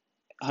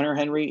 Hunter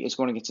Henry is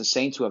going against the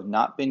Saints, who have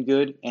not been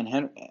good,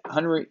 and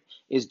Henry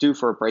is due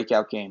for a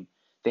breakout game.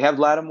 They have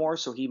Lattimore,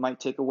 so he might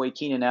take away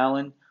Keenan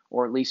Allen,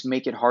 or at least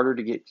make it harder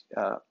to get,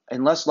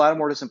 unless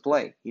Lattimore doesn't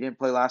play. He didn't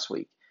play last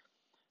week.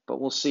 But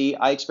we'll see.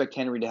 I expect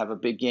Henry to have a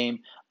big game.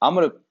 I'm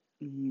going to...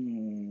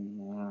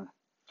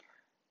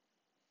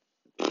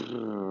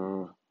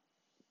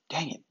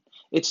 Dang it.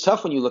 It's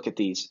tough when you look at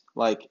these.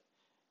 Like,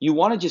 you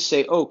want to just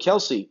say, oh,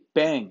 Kelce,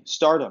 bang,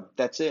 start him.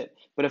 That's it.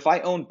 But if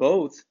I own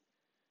both,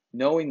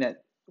 knowing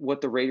that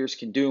what the Raiders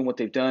can do and what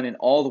they've done and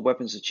all the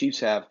weapons the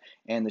Chiefs have,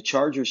 and the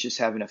Chargers just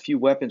having a few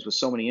weapons with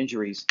so many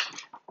injuries.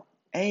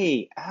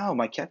 Hey, ow,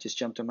 my cat just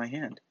jumped on my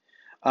hand.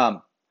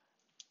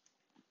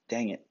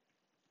 Dang it.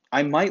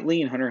 I might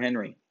lean Hunter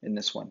Henry in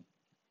this one.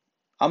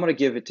 I'm going to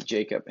give it to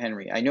Jacob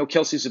Henry. I know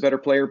Kelce's a better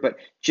player, but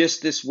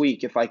just this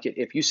week,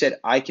 if you said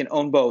I can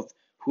own both,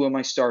 who am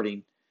I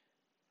starting?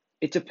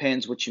 It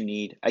depends what you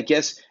need. I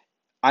guess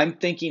I'm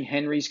thinking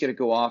Henry's going to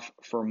go off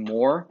for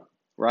more,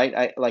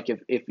 right?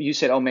 If you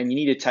said, oh man, you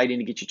need a tight end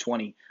to get you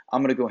 20,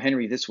 I'm going to go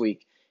Henry this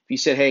week. If you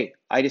said, hey,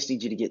 I just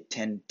need you to get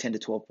 10 to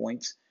 12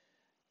 points,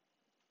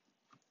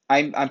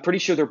 I'm pretty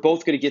sure they're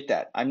both going to get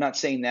that. I'm not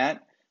saying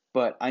that,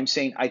 but I'm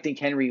saying I think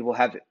Henry will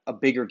have a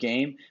bigger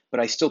game, but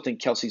I still think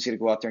Kelce's going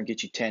to go out there and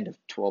get you 10 to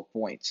 12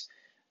 points,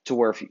 to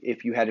where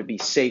if you had to be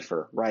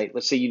safer, right?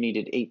 Let's say you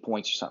needed 8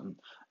 points or something.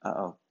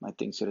 Uh-oh, my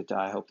thing's going to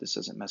die. I hope this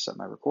doesn't mess up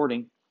my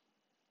recording.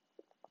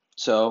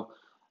 So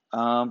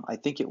I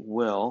think it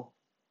will.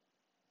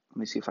 Let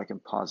me see if I can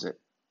pause it.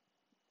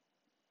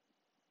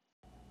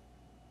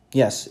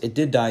 Yes, it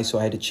did die, so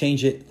I had to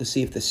change it. Let's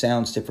see if the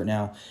sound's different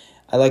now.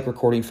 I like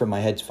recording from my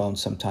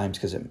headphones sometimes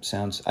because it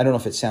sounds, I don't know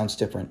if it sounds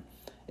different.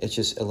 It's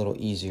just a little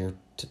easier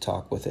to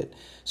talk with it.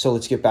 So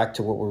let's get back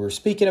to what we were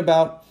speaking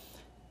about.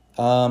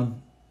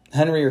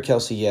 Henry or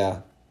Kelce,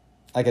 yeah.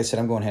 Like I said,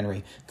 I'm going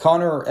Henry.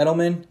 Connor or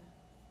Edelman?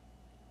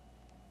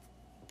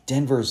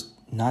 Denver's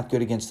not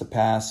good against the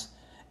pass.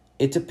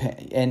 It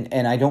depends,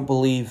 and I don't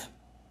believe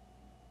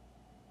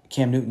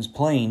Cam Newton's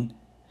playing.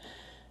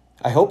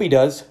 I hope he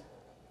does.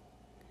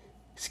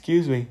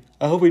 Excuse me.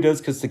 I hope he does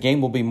because the game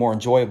will be more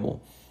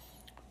enjoyable.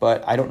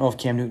 But I don't know if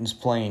Cam Newton's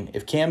playing.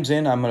 If Cam's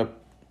in, I'm gonna.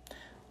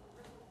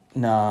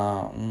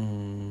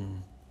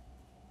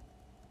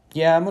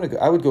 Yeah, I'm gonna go.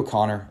 I would go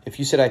Connor. If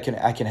you said I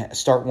can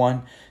start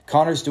one.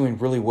 Connor's doing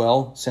really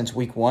well since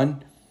week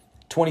 1.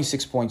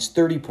 26 points,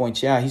 30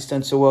 points. Yeah, he's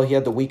done so well. He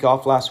had the week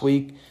off last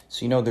week,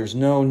 so there's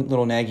no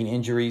little nagging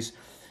injuries.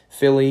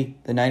 Philly,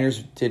 the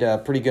Niners did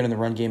pretty good in the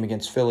run game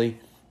against Philly.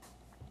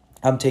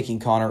 I'm taking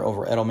Connor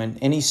over Edelman,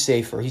 and he's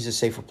safer. He's a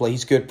safer play.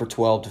 He's good for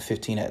 12 to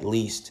 15 at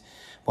least,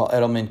 while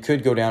Edelman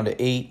could go down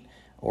to 8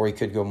 or he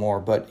could go more.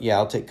 But, yeah,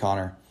 I'll take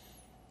Connor.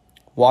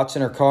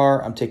 Watson or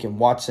Carr, I'm taking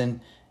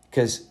Watson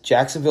because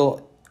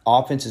Jacksonville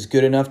offense is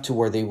good enough to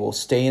where they will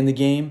stay in the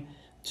game,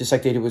 just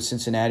like they did with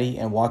Cincinnati,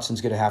 and Watson's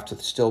going to have to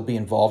still be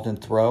involved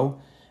and throw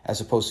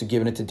as opposed to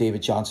giving it to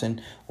David Johnson.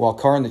 While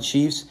Carr and the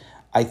Chiefs,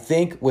 I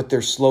think with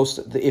their slow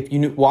if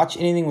you watch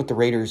anything with the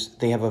Raiders,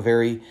 they have a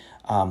very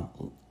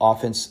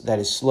offense that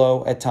is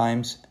slow at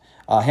times.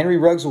 Henry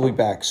Ruggs will be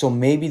back, so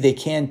maybe they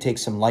can take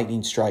some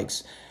lightning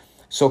strikes.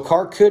 So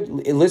Carr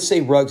could, let's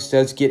say Ruggs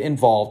does get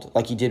involved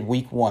like he did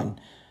week 1.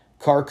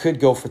 Carr could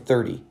go for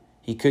 30.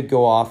 He could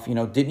go off.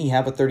 Didn't he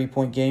have a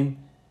 30-point game?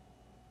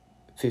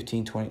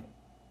 15, 20.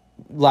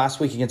 Last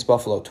week against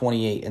Buffalo,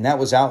 28, and that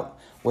was out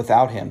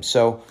without him.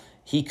 So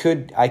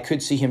I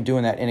could see him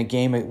doing that in a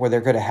game where they're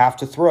going to have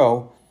to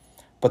throw,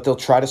 but they'll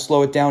try to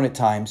slow it down at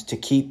times to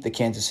keep the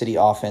Kansas City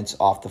offense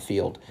off the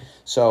field.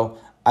 So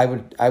I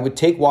would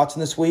take Watson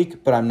this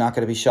week, but I'm not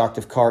going to be shocked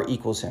if Carr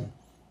equals him.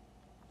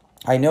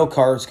 I know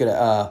Carr is going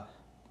to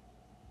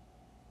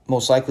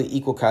most likely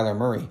equal Kyler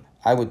Murray.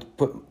 I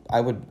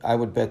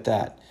would bet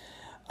that.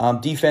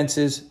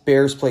 Defenses,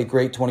 Bears played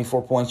great,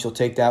 24 points. You'll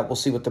take that. We'll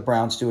see what the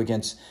Browns do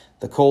against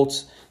the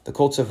Colts. The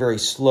Colts are very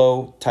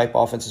slow type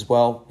offense as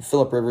well.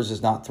 Phillip Rivers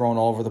is not thrown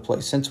all over the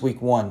place. Since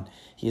week 1,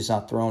 he has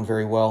not thrown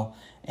very well.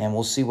 And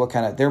we'll see what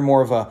they're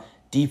more of a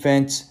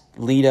defense,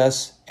 lead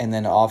us, and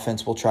then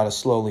offense will try to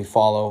slowly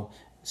follow,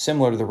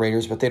 similar to the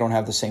Raiders, but they don't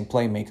have the same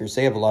playmakers.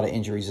 They have a lot of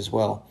injuries as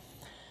well.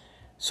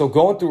 So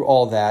going through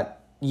all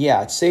that,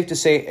 yeah, it's safe to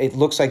say it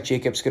looks like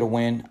Jacob's going to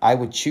win. I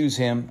would choose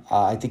him.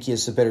 I think he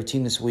has a better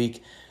team this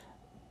week.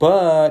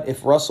 But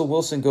if Russell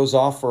Wilson goes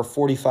off for a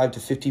 45 to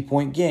 50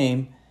 point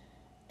game,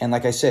 and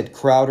like I said,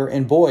 Crowder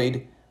and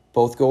Boyd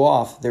both go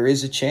off, there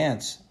is a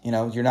chance.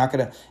 You're not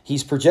going to –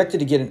 he's projected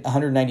to get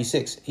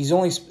 196. He's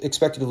only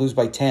expected to lose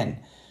by 10.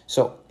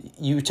 So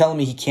you telling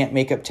me he can't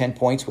make up 10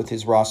 points with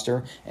his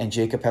roster and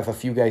Jacob have a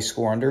few guys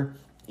score under?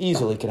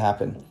 Easily could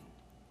happen.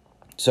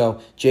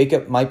 So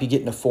Jacob might be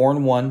getting a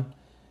 4-1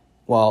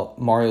 while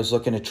Mario's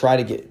looking to try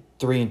to get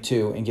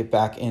 3-2 and get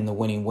back in the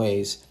winning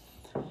ways.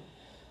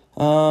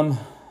 Let's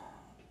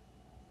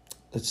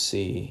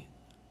see.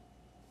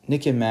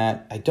 Nick and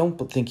Matt, I don't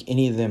think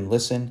any of them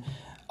listen.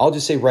 I'll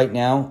just say right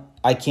now,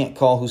 I can't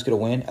call who's going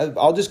to win.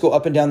 I'll just go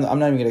up and down. I'm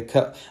not even going to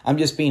cut. I'm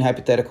just being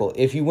hypothetical.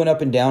 If you went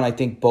up and down, I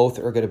think both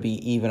are going to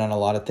be even on a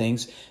lot of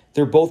things.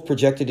 They're both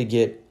projected to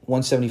get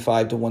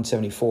 175 to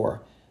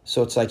 174.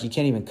 So it's like you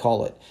can't even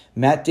call it.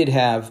 Matt did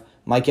have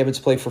Mike Evans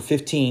play for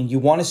 15. You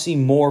want to see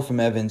more from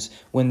Evans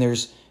when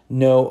there's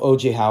no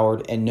O.J.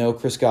 Howard and no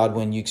Chris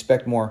Godwin. You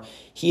expect more.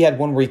 He had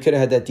one where he could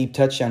have had that deep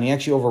touchdown. He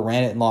actually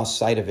overran it and lost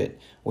sight of it,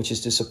 which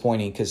is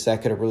disappointing because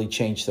that could have really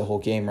changed the whole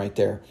game right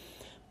there.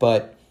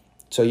 But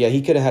so, yeah,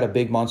 he could have had a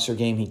big monster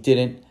game. He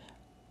didn't.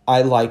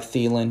 I like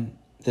Thielen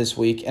this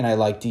week, and I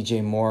like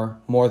DJ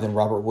Moore more than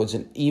Robert Woods,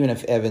 and even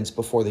if Evans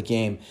before the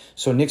game.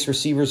 So Nick's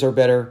receivers are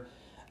better.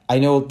 I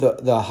know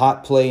the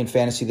hot play in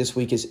fantasy this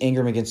week is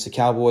Ingram against the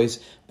Cowboys,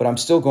 but I'm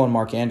still going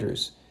Mark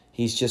Andrews.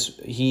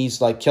 He's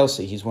like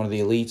Kelsey. He's one of the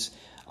elites.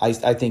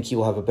 I think he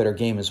will have a better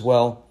game as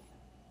well.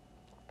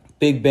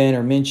 Big Ben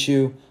or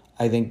Minshew,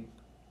 I think.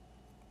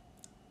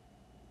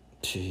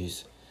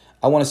 Jeez.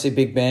 I want to say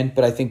Big Ben,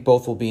 but I think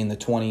both will be in the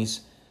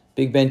 20s.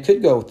 Big Ben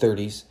could go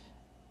 30s.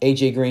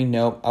 AJ Green,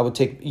 no.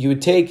 You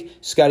would take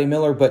Scotty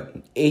Miller, but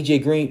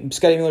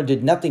Scotty Miller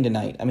did nothing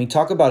tonight. I mean,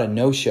 talk about a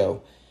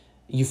no-show.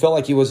 You felt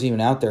like he wasn't even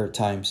out there at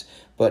times.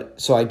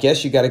 So I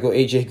guess you got to go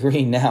AJ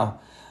Green now.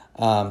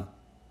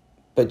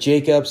 But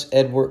Jacobs,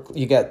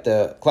 you got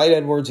the Clyde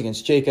Edwards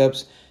against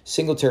Jacobs,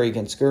 Singletary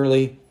against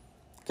Gurley.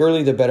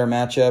 Gurley the better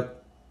matchup.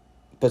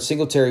 But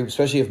Singletary,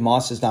 especially if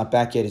Moss is not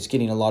back yet, is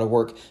getting a lot of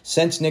work.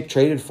 Since Nick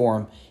traded for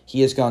him,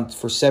 he has gone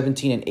for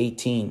 17 and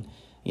 18,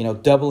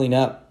 doubling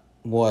up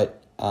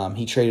what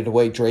he traded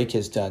away Drake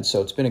has done.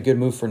 So it's been a good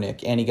move for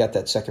Nick, and he got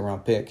that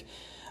second-round pick.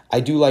 I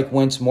do like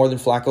Wentz more than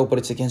Flacco, but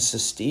it's against the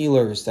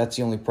Steelers. That's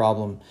the only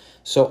problem.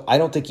 So I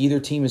don't think either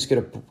team is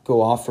going to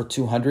go off for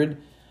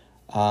 200,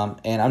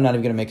 and I'm not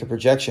even going to make a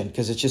projection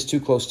because it's just too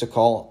close to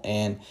call.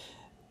 And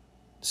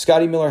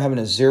Scotty Miller having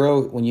a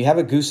 0, when you have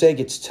a goose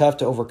egg, it's tough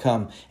to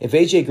overcome. If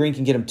A.J. Green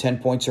can get him 10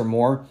 points or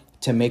more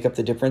to make up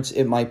the difference,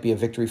 it might be a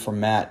victory for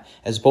Matt,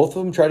 as both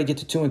of them try to get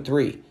to 2 and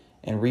 3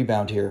 and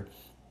rebound here.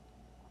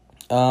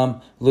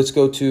 Let's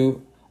go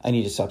to, I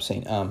need to stop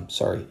saying,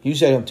 sorry.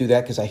 Usually I don't do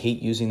that because I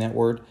hate using that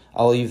word.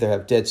 I'll either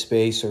have dead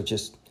space or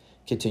just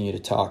continue to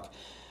talk.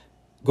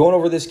 Going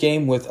over this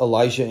game with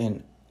Elijah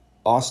and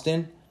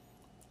Austin,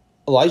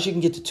 Elijah can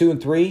get to 2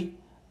 and 3.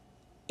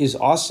 Is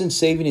Austin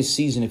saving his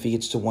season if he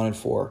gets to 1 and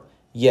 4?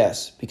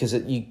 Yes, because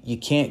you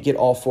can't get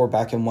all 4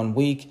 back in 1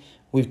 week.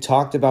 We've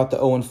talked about the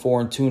 0 and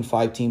 4 and 2 and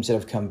 5 teams that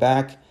have come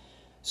back.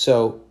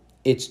 So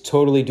it's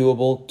totally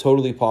doable,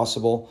 totally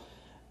possible.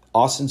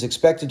 Austin's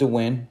expected to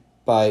win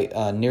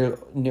by near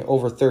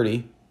over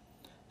 30.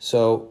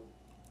 So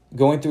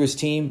going through his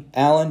team,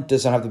 Allen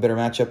does not have the better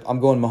matchup. I'm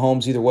going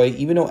Mahomes either way,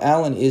 even though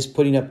Allen is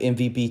putting up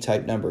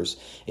MVP-type numbers.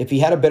 If he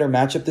had a better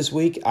matchup this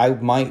week, I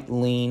might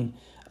lean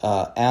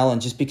Allen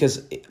just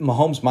because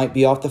Mahomes might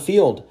be off the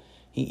field.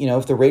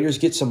 If the Raiders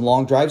get some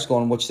long drives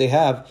going, which they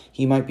have,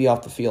 he might be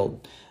off the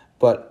field.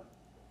 But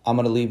I'm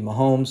going to leave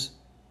Mahomes.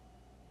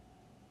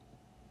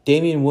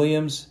 Damian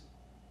Williams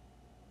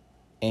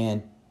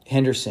and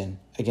Henderson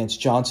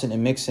against Johnson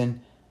and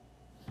Mixon.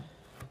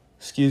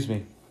 Excuse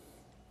me.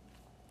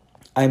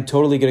 I'm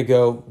totally going to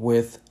go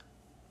with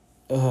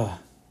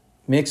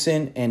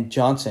Mixon and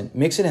Johnson.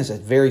 Mixon has a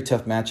very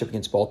tough matchup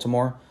against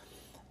Baltimore,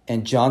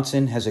 and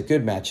Johnson has a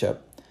good matchup.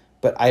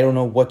 But I don't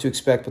know what to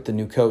expect with the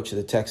new coach of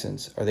the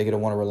Texans. Are they going to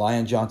want to rely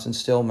on Johnson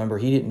still? Remember,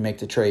 he didn't make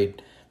the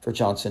trade for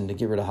Johnson to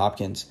get rid of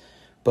Hopkins.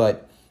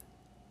 But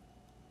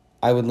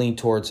I would lean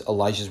towards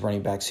Elijah's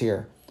running backs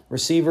here.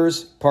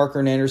 Receivers, Parker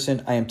and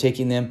Anderson, I am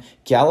taking them.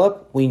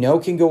 Gallup, we know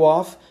can go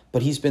off,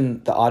 but he's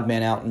been the odd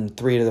man out in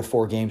 3 of the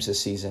 4 games this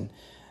season.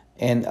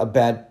 And a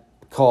bad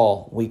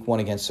call week 1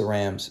 against the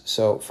Rams.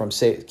 So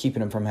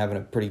keeping him from having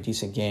a pretty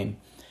decent game.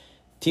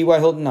 T.Y.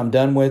 Hilton, I'm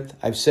done with.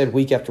 I've said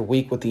week after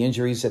week with the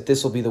injuries that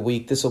this will be the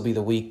week, this will be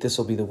the week, this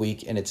will be the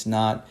week, and it's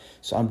not.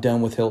 So I'm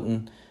done with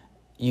Hilton.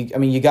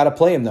 You got to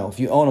play him, though. If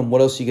you own him, what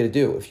else are you going to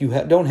do? If you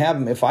don't have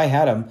him, if I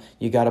had him,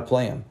 you got to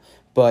play him.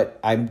 But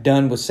I'm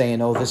done with saying,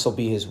 this will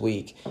be his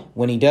week.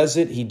 When he does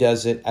it, he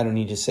does it. I don't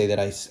need to say that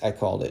I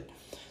called it.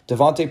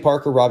 Devontae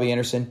Parker, Robbie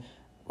Anderson.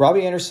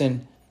 Robbie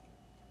Anderson,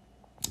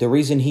 the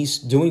reason he's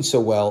doing so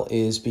well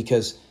is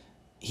because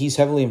he's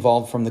heavily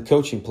involved from the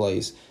coaching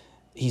plays.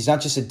 He's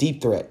not just a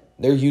deep threat.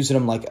 They're using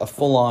him like a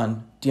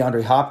full-on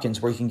DeAndre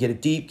Hopkins where he can get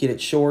it deep, get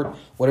it short,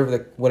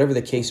 whatever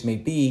the case may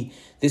be.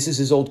 This is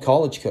his old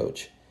college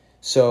coach.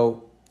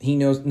 So he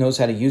knows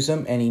how to use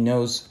him, and he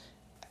knows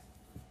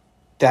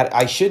that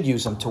I should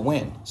use him to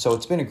win. So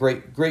it's been a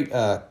great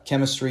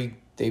chemistry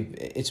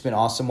It's been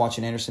awesome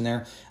watching Anderson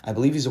there. I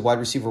believe he's a wide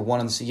receiver 1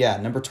 on the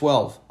number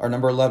 12 or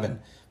number 11.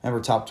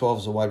 Remember, top 12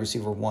 is a wide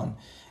receiver 1.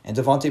 And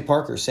Devontae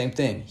Parker, same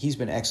thing. He's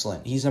been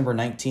excellent. He's number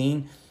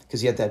 19 because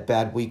he had that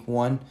bad week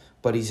 1,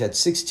 but he's had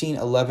 16,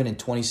 11, and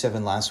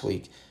 27 last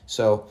week.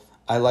 So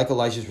I like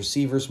Elijah's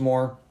receivers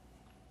more.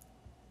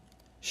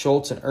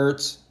 Schultz and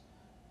Ertz.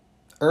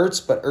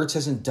 But Ertz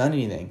hasn't done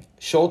anything.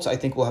 Schultz, I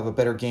think, will have a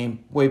better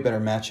game, way better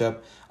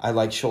matchup. I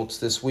like Schultz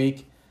this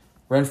week.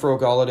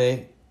 Renfrow,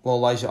 Golladay. Well,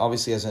 Elijah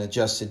obviously hasn't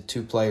adjusted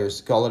 2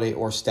 players, Golladay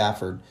or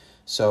Stafford.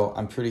 So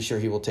I'm pretty sure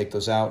he will take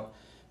those out.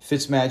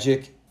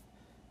 Fitzmagic,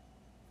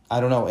 I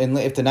don't know. And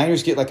if the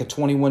Niners get like a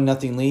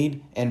 21-0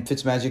 lead and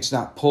Fitzmagic's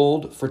not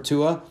pulled for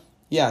Tua,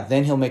 yeah,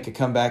 then he'll make a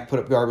comeback, put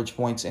up garbage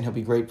points, and he'll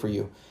be great for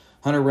you.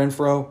 Hunter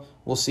Renfrow,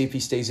 we'll see if he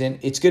stays in.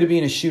 It's going to be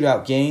in a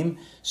shootout game,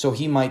 so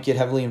he might get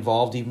heavily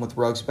involved even with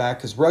Ruggs back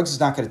because Ruggs is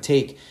not going to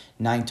take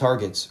 9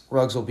 targets.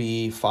 Ruggs will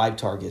be 5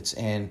 targets,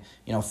 and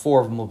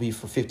 4 of them will be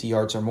for 50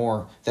 yards or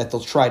more that they'll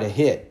try to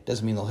hit.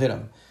 Doesn't mean they'll hit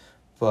them.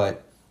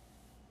 But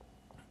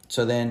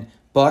so then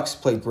Bucks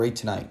played great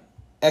tonight.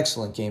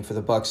 Excellent game for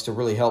the Bucks to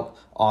really help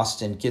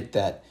Austin get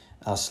that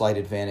slight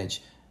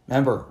advantage.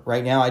 Remember,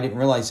 right now I didn't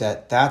realize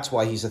that. That's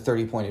why he's a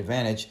 30-point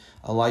advantage.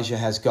 Elijah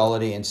has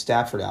Golladay and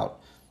Stafford out.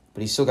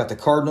 But he's still got the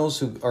Cardinals,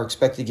 who are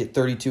expected to get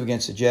 32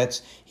 against the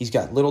Jets. He's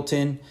got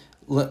Littleton.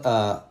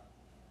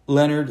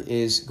 Leonard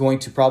is going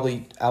to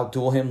probably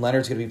outduel him.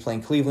 Leonard's going to be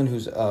playing Cleveland,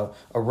 who's a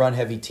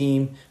run-heavy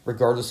team,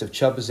 regardless if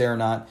Chubb is there or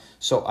not.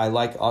 So I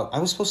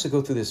was supposed to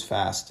go through this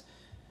fast.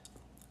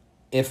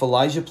 If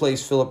Elijah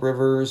plays Phillip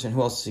Rivers, and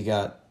who else has he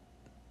got?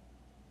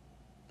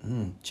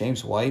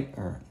 James White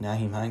or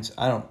Nyheim Hines?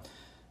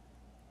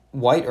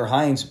 White or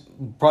Hines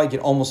probably get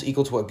almost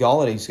equal to what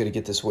Galladay's going to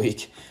get this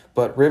week.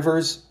 But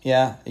Rivers,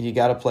 yeah, you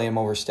got to play him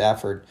over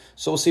Stafford.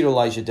 So we'll see what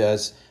Elijah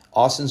does.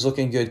 Austin's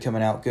looking good,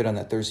 coming out good on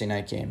that Thursday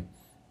night game.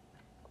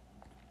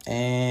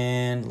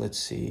 And let's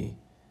see.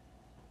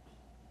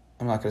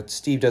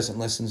 Steve doesn't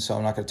listen, so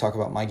I'm not going to talk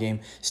about my game.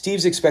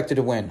 Steve's expected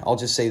to win. I'll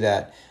just say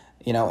that.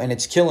 And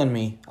it's killing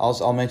me.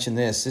 I'll mention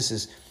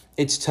this.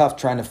 It's tough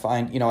trying to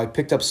find, I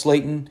picked up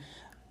Slayton.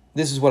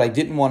 This is what I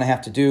didn't want to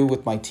have to do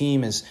with my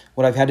team, is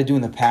what I've had to do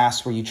in the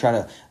past, where you try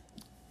to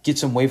get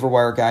some waiver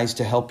wire guys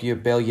to help you,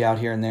 bail you out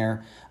here and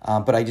there.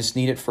 But I just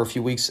need it for a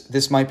few weeks.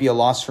 This might be a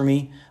loss for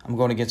me. I'm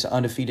going against an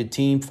undefeated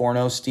team,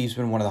 4-0. Steve's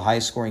been one of the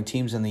highest scoring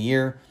teams in the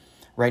year.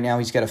 Right now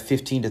he's got a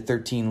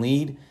 15-13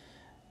 lead.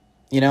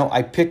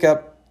 I pick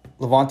up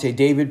Lavonte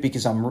David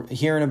because I'm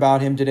hearing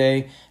about him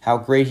today, how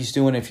great he's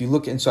doing.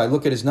 So I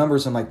look at his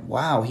numbers, I'm like,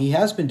 wow, he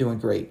has been doing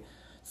great.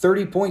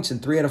 30 points in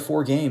 3 out of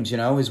 4 games,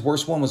 his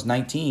worst one was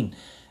 19.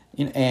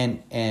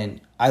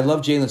 And I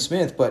love Jalen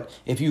Smith, but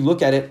if you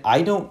look at it,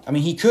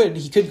 he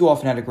could go off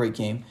and have a great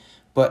game,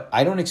 but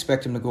I don't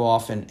expect him to go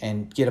off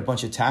and get a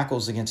bunch of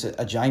tackles against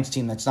a Giants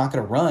team that's not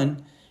going to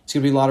run. It's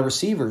going to be a lot of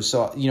receivers.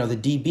 So, the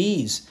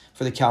DBs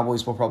for the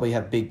Cowboys will probably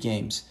have big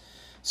games.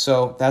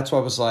 So that's why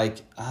I was like,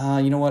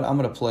 you know what? I'm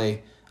going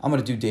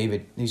to do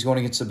David. He's going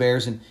against the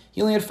Bears, and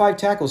he only had 5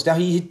 tackles. Now,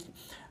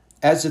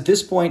 as of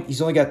this point, he's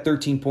only got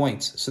 13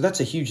 points. So that's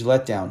a huge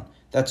letdown.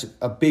 That's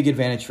a big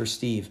advantage for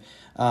Steve.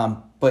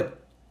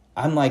 But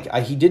I'm like,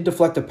 he did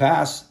deflect a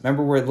pass.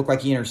 Remember where it looked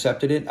like he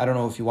intercepted it? I don't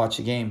know if you watched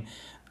the game.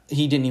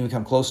 He didn't even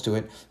come close to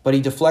it. But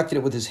he deflected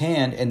it with his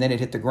hand, and then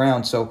it hit the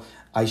ground. So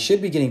I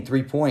should be getting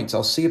 3 points.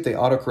 I'll see if they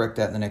autocorrect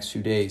that in the next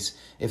few days.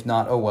 If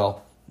not, oh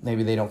well.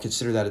 Maybe they don't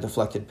consider that a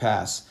deflected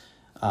pass.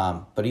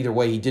 But either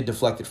way, he did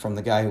deflect it from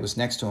the guy who was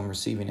next to him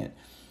receiving it.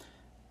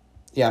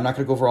 Yeah, I'm not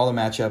going to go over all the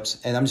matchups,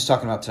 and I'm just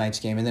talking about tonight's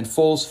game. And then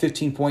Foles,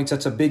 15 points.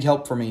 That's a big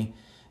help for me,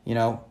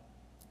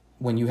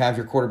 when you have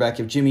your quarterback.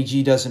 If Jimmy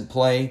G doesn't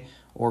play,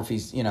 or if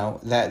he's,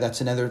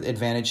 that's another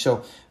advantage.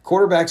 So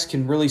quarterbacks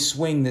can really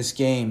swing this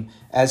game,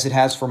 as it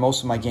has for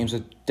most of my games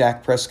with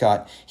Dak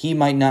Prescott. He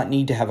might not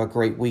need to have a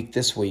great week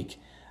this week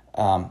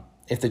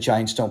if the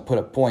Giants don't put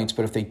up points.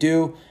 But if they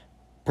do,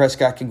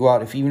 Prescott can go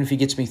out. Even if he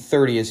gets me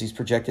 30 as he's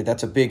projected,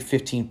 that's a big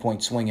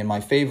 15-point swing in my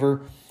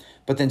favor.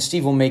 But then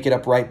Steve will make it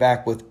up right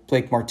back with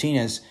Blake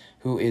Martinez,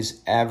 who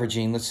is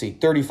averaging,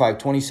 35,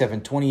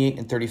 27, 28,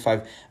 and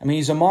 35.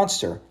 He's a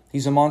monster.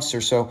 He's a monster,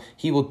 so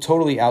he will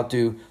totally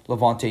outdo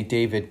Lavonte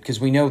David, because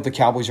we know the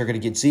Cowboys are going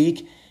to get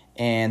Zeke,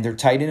 and they're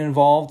tight end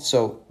involved,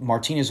 so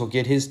Martinez will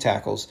get his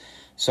tackles.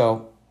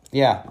 So,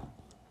 yeah,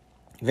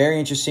 very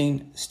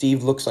interesting.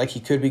 Steve looks like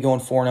he could be going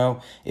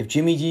 4-0. If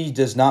Jimmy G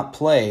does not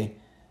play,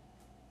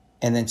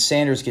 and then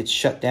Sanders gets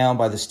shut down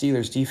by the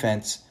Steelers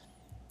defense,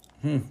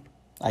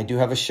 I do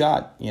have a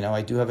shot.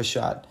 I do have a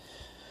shot.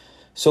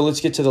 So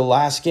let's get to the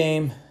last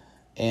game,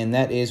 and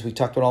that is, we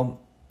talked about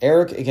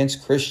Eric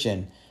against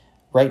Christian.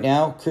 Right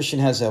now, Christian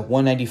has a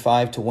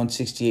 195 to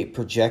 168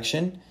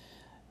 projection.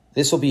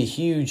 This will be a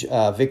huge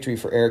victory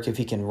for Eric if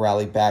he can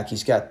rally back.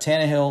 He's got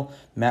Tannehill,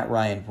 Matt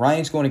Ryan.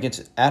 Ryan's going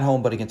at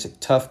home, but against a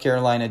tough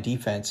Carolina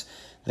defense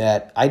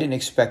that I didn't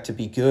expect to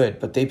be good,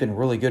 but they've been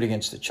really good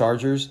against the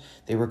Chargers.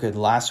 They were good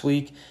last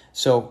week.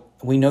 So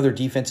we know their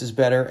defense is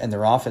better and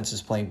their offense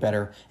is playing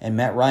better. And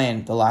Matt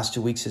Ryan, the last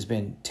 2 weeks, has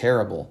been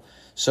terrible.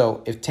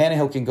 So if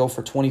Tannehill can go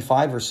for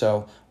 25 or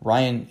so,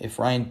 if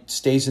Ryan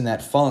stays in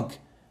that funk,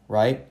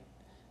 right?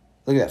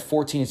 Look at that,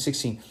 14 and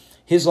 16.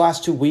 His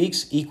last 2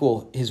 weeks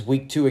equal his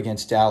week 2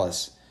 against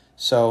Dallas.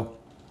 So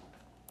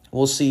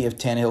we'll see if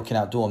Tannehill can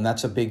outdo him.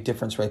 That's a big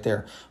difference right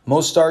there.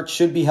 Mostert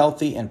should be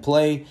healthy and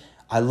play.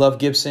 I love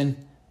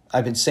Gibson.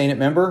 I've been saying it,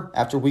 remember?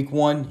 After week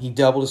 1, he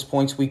doubled his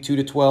points week 2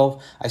 to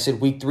 12. I said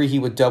week 3 he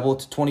would double it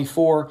to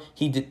 24.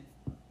 He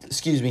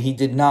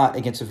did not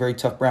against a very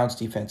tough Browns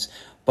defense.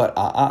 But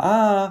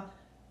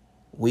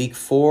week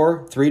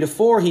 4, 3 to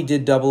 4, he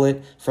did double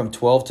it from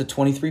 12 to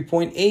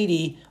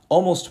 23.80,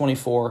 almost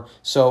 24.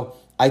 So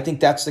I think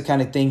that's the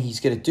kind of thing he's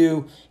going to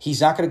do.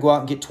 He's not going to go out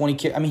and get 20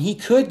 carries. I mean, he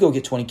could go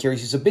get 20 carries.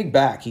 He's a big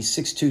back. He's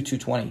 6'2",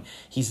 220.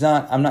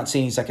 I'm not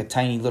saying he's like a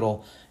tiny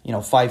little,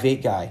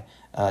 5'8" guy,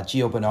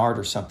 Gio Bernard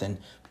or something.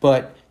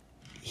 But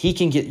he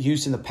can get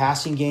used in the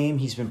passing game.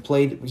 He's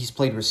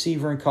played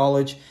receiver in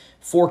college.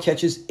 4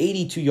 catches,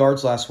 82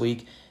 yards last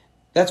week.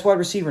 That's wide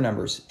receiver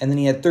numbers. And then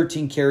he had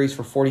 13 carries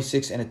for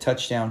 46 and a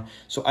touchdown.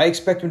 So I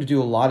expect him to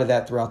do a lot of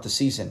that throughout the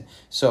season.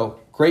 So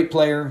great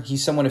player.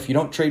 He's someone, if you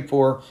don't trade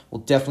for, will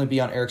definitely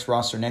be on Eric's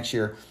roster next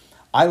year.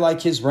 I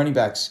like his running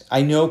backs.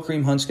 I know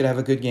Kareem Hunt's going to have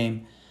a good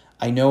game.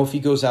 I know if he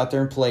goes out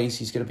there and plays,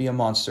 he's going to be a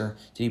monster.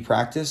 Did he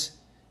practice?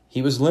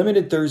 He was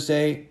limited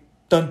Thursday.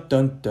 Dun,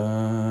 dun,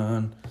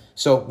 dun.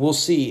 So we'll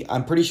see.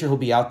 I'm pretty sure he'll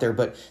be out there,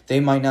 but they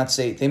might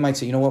say,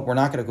 you know what, we're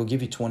not going to go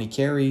give you 20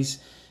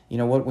 carries. You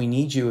know what, we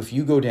need you. If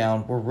you go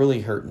down, we're really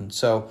hurting.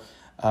 So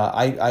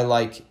I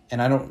like, and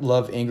I don't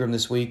love Ingram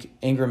this week.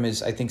 Ingram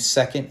is, I think,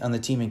 second on the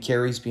team in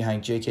carries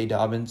behind J.K.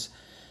 Dobbins.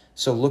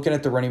 So looking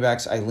at the running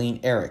backs, I lean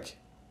Eric.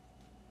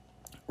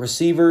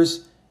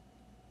 Receivers,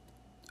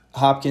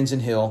 Hopkins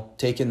and Hill,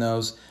 taking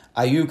those.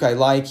 Ayuk, I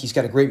like. He's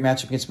got a great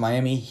matchup against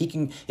Miami.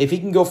 If he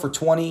can go for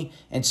 20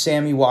 and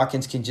Sammy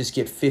Watkins can just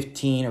get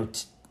 15 or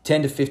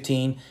 10 to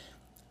 15.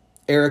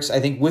 Eric's, I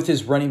think, with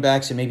his running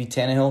backs and maybe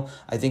Tannehill,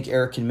 I think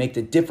Eric can make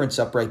the difference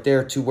up right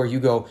there to where you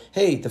go,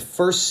 hey, the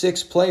first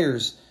 6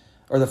 players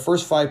or the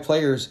first 5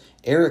 players,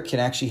 Eric can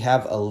actually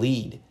have a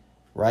lead,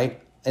 right?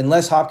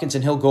 Unless Hopkins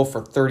and Hill go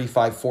for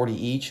 35, 40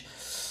 each,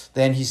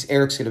 then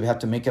Eric's going to have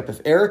to make up.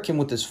 If Eric can,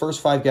 with his first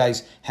 5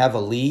 guys, have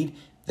a lead,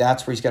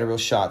 that's where he's got a real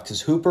shot.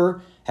 Because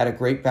Hooper had a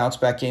great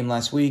bounce-back game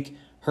last week.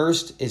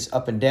 Hurst is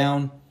up and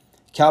down.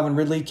 Calvin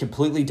Ridley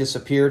completely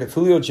disappeared. If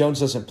Julio Jones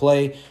doesn't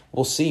play,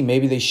 we'll see.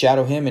 Maybe they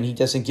shadow him and he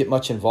doesn't get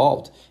much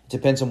involved. It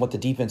depends on what the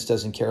defense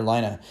does in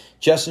Carolina.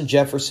 Justin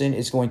Jefferson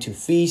is going to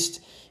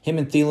feast. Him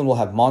and Thielen will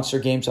have monster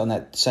games on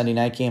that Sunday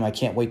night game. I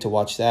can't wait to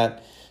watch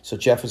that. So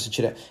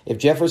if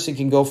Jefferson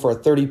can go for a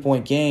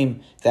 30-point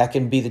game, that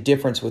can be the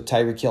difference with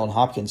Tyreek Hill and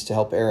Hopkins to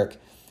help Eric.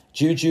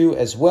 Juju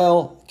as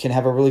well can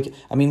have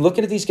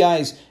looking at these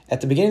guys, at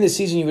the beginning of the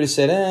season, you would have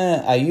said,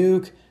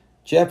 Ayuk,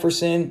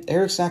 Jefferson,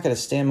 Eric's not going to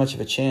stand much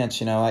of a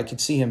chance. I could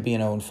see him being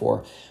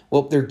 0-4.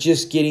 Well, they're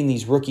just getting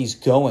these rookies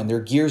going. Their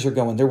gears are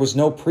going. There was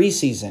no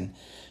preseason.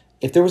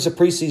 If there was a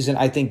preseason,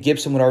 I think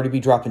Gibson would already be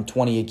dropping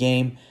 20 a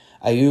game.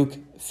 Ayuk,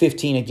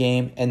 15 a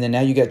game. And then now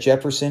you got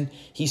Jefferson.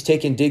 He's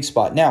taking Diggs'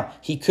 spot. Now,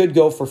 he could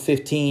go for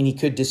 15. He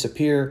could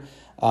disappear.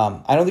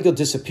 I don't think he'll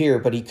disappear,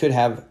 but he could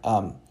have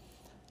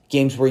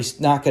games where he's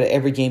not going to,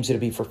 every game's going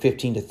to be for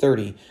 15 to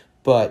 30.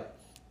 But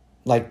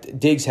like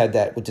Diggs had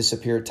that, would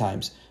disappear at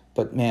times.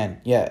 But, man,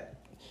 yeah,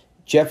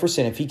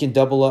 Jefferson, if he can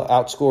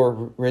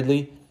outscore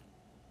Ridley.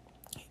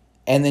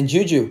 And then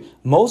Juju.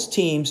 Most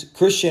teams,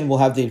 Christian will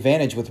have the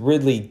advantage with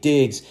Ridley,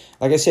 Diggs.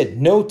 Like I said,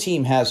 no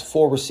team has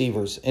 4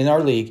 receivers in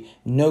our league.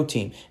 No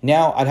team.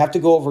 Now, I'd have to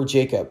go over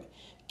Jacob.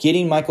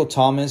 Getting Michael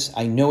Thomas,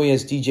 I know he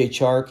has DJ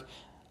Chark.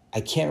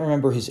 I can't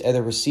remember his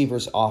other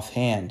receivers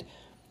offhand.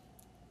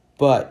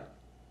 But,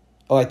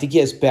 I think he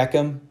has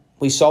Beckham.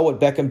 We saw what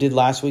Beckham did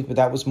last week, but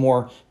that was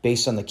more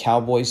based on the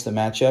Cowboys, the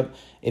matchup.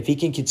 If he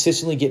can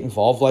consistently get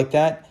involved like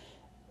that,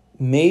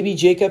 maybe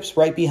Jacobs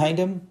right behind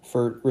him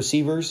for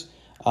receivers.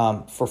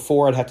 For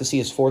 4, I'd have to see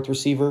his 4th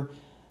receiver.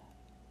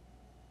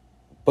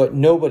 But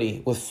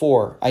nobody with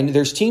 4. I know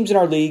there's teams in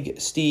our league,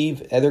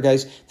 Steve, other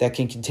guys, that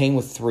can contain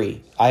with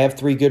 3. I have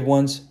 3 good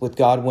ones with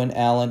Godwin,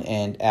 Allen,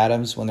 and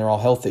Adams when they're all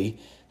healthy.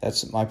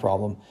 That's my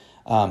problem.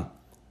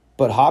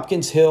 But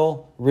Hopkins,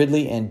 Hill,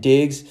 Ridley, and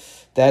Diggs,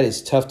 that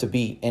is tough to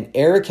beat. And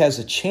Eric has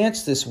a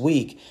chance this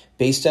week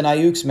based on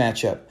Ayuk's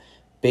matchup,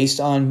 based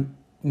on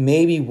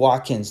maybe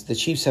Watkins. The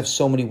Chiefs have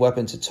so many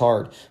weapons, it's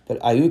hard. But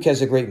Ayuk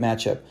has a great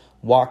matchup.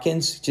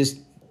 Watkins, just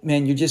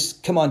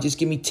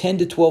give me 10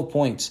 to 12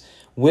 points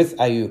with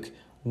Ayuk,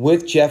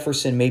 with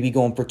Jefferson maybe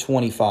going for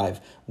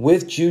 25,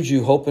 with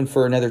Juju hoping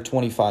for another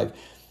 25.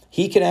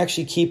 He can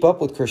actually keep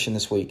up with Christian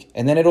this week.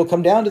 And then it'll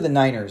come down to the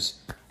Niners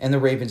and the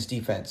Ravens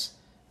defense,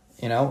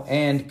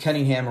 and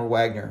Cunningham or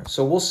Wagner.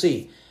 So we'll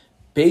see.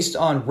 Based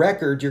on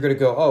record, you're going to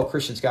go, oh,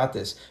 Christian's got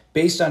this.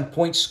 Based on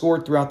points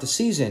scored throughout the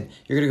season,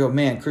 you're going to go,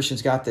 man,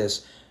 Christian's got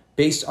this.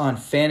 Based on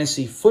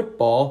fantasy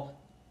football,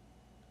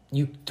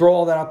 you throw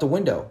all that out the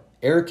window.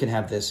 Eric can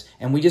have this.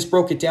 And we just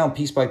broke it down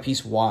piece by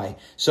piece why.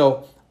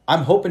 So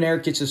I'm hoping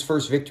Eric gets his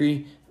first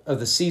victory of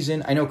the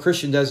season. I know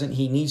Christian doesn't.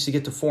 He needs to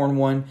get to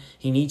 4-1.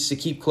 He needs to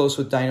keep close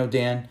with Dino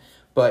Dan.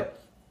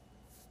 But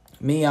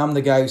me, I'm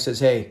the guy who says,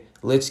 hey,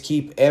 let's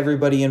keep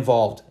everybody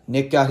involved.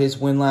 Nick got his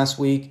win last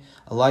week.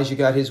 Elijah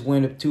got his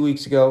win 2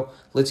 weeks ago.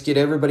 Let's get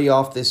everybody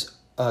off this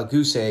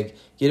goose egg,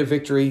 get a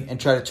victory, and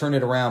try to turn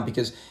it around,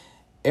 because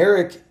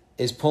Eric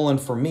is pulling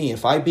for me.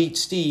 If I beat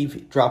Steve,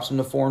 it drops him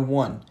to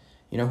 4-1.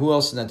 You know, who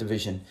else in that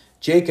division?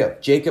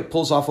 Jacob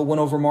pulls off a win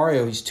over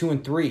Mario. He's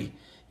 2-3,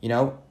 you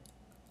know.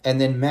 And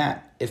then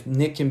Matt. If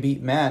Nick can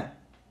beat Matt,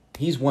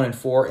 he's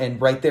 1-4. And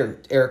right there,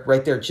 Eric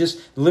right there,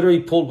 just literally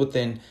pulled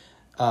within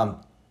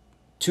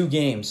 2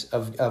 games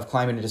of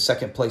climbing into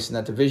second place in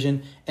that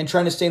division and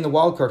trying to stay in the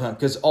wild card hunt,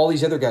 because all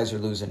these other guys are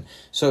losing.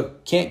 So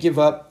can't give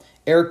up.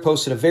 Eric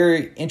posted a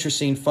very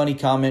interesting, funny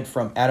comment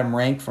from Adam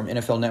Rank from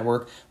NFL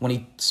Network when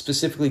he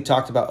specifically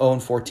talked about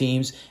 0-4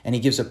 teams, and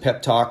he gives a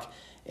pep talk.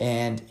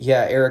 And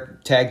yeah,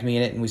 Eric tagged me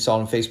in it, and we saw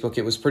it on Facebook.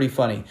 It was pretty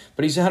funny.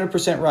 But he's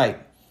 100% right.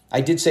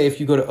 I did say if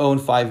you go to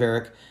 0-5,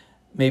 Eric,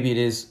 maybe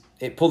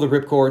pull the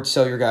ripcord,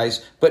 sell your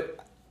guys. But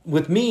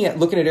with me,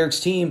 looking at Eric's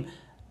team,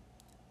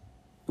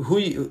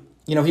 he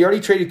already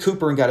traded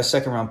Cooper and got a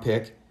second-round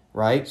pick,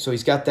 right? So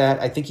he's got that.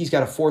 I think he's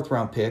got a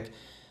fourth-round pick.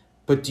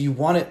 But do you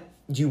want it?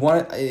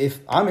 If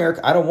I'm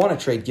Eric, I don't want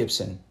to trade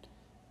Gibson.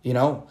 You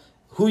know,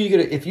 who are you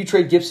gonna? If you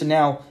trade Gibson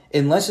now,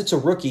 unless it's a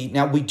rookie,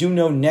 now we do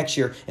know next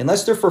year,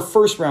 unless they're for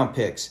first-round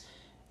picks,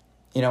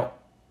 you know,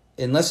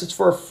 unless it's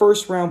for a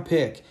first-round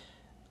pick,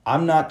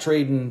 I'm not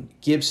trading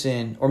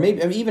Gibson, or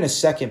maybe even a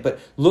second. But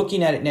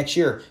looking at it next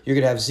year, you're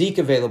gonna have Zeke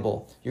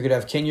available, you're gonna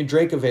have Kenyon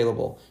Drake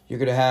available, you're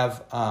gonna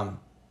have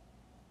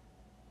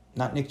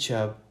not Nick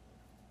Chubb.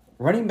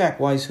 Running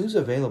back wise, who's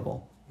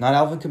available? Not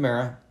Alvin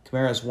Kamara.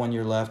 Kamara has 1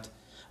 year left.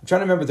 I'm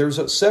trying to remember.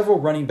 There's several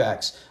running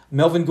backs.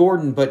 Melvin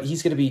Gordon, but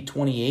he's going to be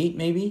 28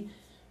 maybe.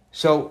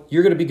 So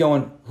you're going to be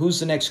going,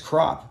 who's the next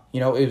crop? You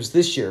know, it was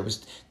this year. It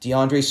was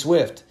DeAndre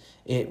Swift.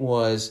 It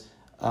was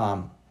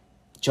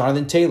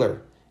Jonathan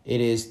Taylor. It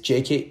is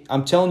J.K.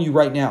 I'm telling you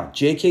right now,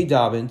 J.K.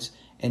 Dobbins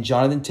and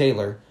Jonathan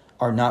Taylor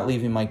are not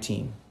leaving my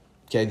team.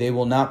 Okay, they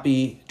will not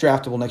be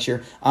draftable next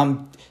year.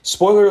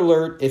 Spoiler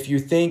alert, if you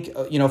think,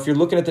 if you're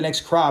looking at the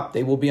next crop,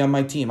 they will be on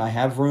my team. I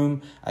have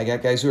room. I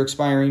got guys who are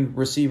expiring,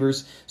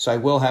 receivers, so I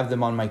will have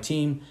them on my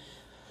team.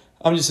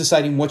 I'm just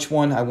deciding which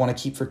one I want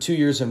to keep for 2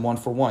 years and one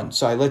for one.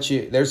 So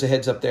there's a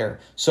heads up there.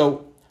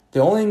 So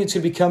the only thing that's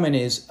going to be coming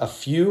is a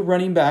few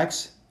running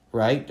backs,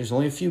 right? There's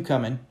only a few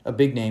coming,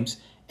 big names,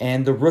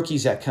 and the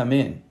rookies that come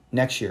in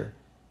next year,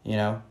 you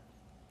know.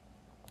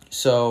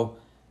 So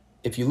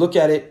if you look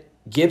at it,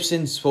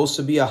 Gibson's supposed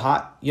to be a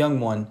hot young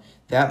one.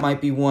 That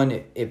might be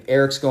one if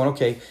Eric's going,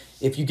 okay,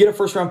 if you get a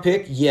first-round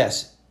pick,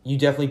 yes, you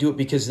definitely do it,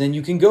 because then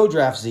you can go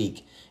draft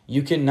Zeke.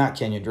 You can, not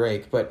Kenyon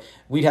Drake, but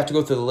we'd have to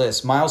go through the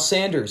list. Miles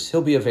Sanders,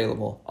 he'll be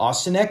available.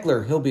 Austin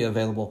Eckler, he'll be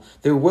available.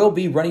 There will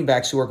be running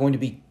backs who are going to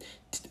be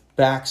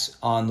backs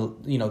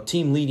on,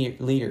 team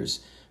leaders.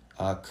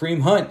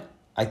 Kareem Hunt,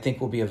 I think,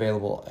 will be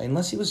available,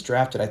 unless he was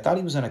drafted. I thought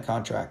he was on a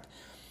contract.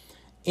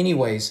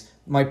 Anyways,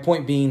 my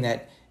point being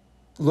that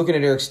looking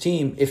at Eric's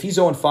team, if he's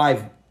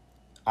 0-5,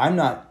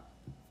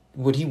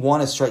 would he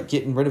want to start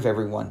getting rid of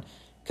everyone?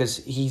 Because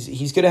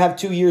he's going to have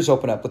 2 years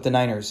open up with the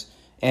Niners.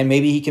 And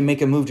maybe he can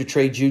make a move to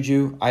trade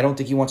Juju. I don't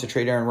think he wants to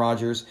trade Aaron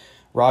Rodgers.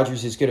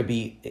 Rodgers is going to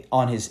be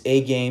on his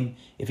A game.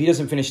 If he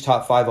doesn't finish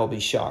top 5, I'll be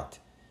shocked.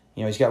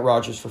 He's got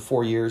Rodgers for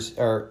 4 years.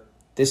 Or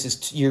this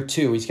is year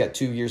 2. He's got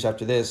 2 years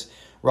after this.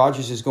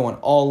 Rodgers is going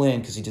all in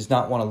because he does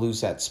not want to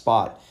lose that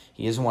spot.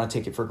 He doesn't want to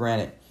take it for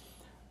granted.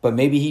 But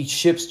maybe he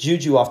ships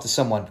Juju off to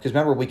someone. Because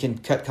remember, we can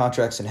cut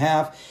contracts in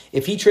half.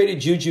 If he traded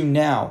Juju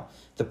now,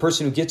 the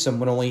person who gets him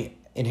would only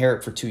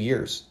inherit for 2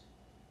 years.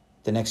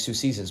 The next 2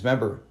 seasons.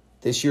 Remember,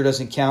 this year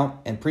doesn't count,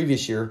 and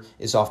previous year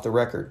is off the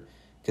record.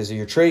 Because if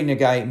you're trading a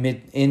guy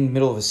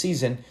middle of a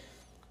season,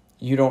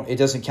 it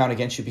doesn't count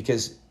against you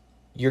because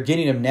you're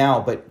getting him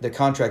now, but the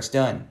contract's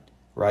done,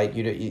 right?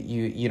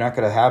 You're not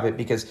going to have it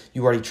because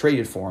you already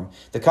traded for him.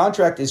 The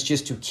contract is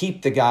just to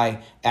keep the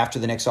guy after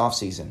the next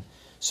offseason.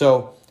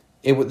 So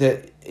it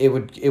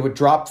would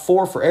drop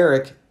 4 for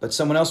Eric, but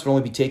someone else would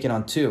only be taking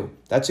on 2.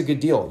 That's a good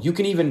deal. You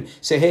can even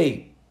say,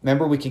 hey,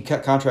 remember, we can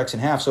cut contracts in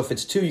half. So if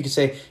it's 2, you can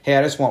say, hey,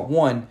 I just want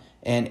 1.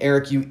 And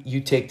Eric, you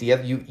take the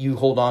other, you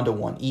hold on to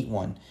 1, eat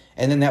 1.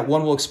 And then that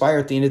 1 will expire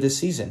at the end of this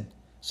season.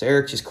 So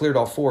Eric just cleared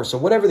all 4. So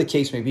whatever the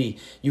case may be,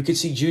 you could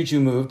see Juju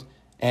moved,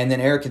 and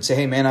then Eric could say,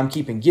 hey, man, I'm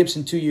keeping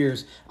Gibson 2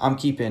 years. I'm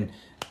keeping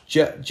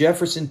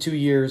Jefferson 2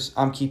 years.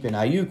 I'm keeping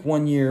Ayuk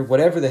 1 year,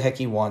 whatever the heck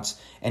he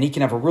wants. And he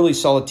can have a really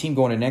solid team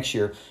going into next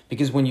year.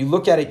 Because when you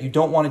look at it, you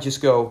don't want to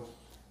just go,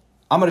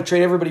 I'm going to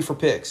trade everybody for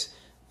picks.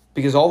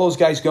 Because all those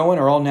guys going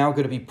are all now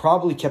going to be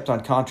probably kept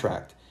on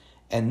contract.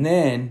 And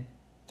then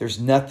there's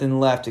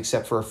nothing left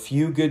except for a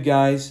few good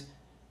guys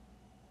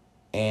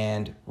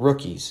and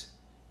rookies.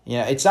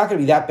 It's not going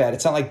to be that bad.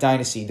 It's not like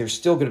Dynasty. There's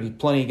still going to be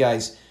plenty of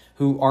guys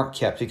who aren't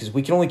kept because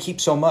we can only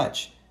keep so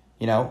much.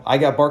 I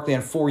got Barkley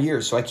on 4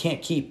 years, so I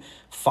can't keep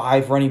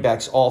 5 running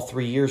backs all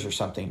 3 years or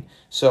something.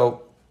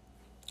 So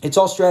it's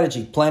all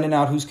strategy, planning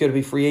out who's going to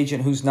be free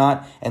agent, who's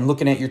not, and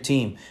looking at your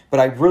team. But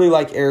I really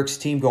like Eric's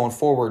team going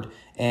forward.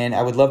 And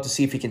I would love to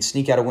see if he can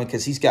sneak out a win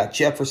because he's got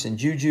Jefferson,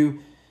 Juju,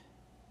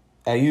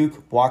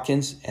 Ayuk,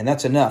 Watkins, and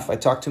that's enough. I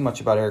talk too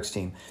much about Eric's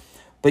team.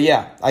 But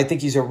yeah, I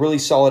think he's a really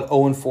solid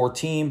 0-4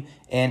 team,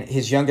 and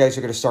his young guys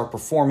are going to start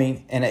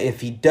performing. And if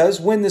he does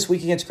win this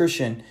week against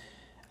Christian,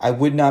 I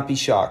would not be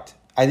shocked.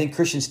 I think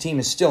Christian's team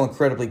is still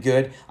incredibly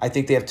good. I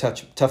think they have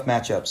tough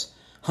matchups.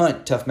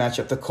 Hunt, tough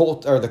matchup. The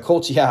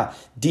Colts, yeah,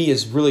 D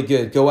is really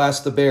good. Go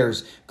ask the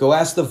Bears. Go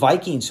ask the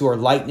Vikings, who are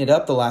lighting it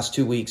up the last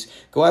 2 weeks.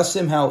 Go ask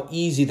them how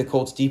easy the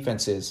Colts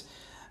defense is.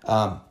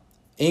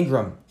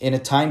 Ingram in a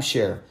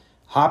timeshare.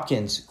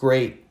 Hopkins,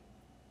 great.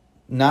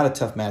 Not a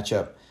tough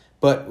matchup.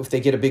 But if they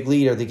get a big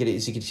lead or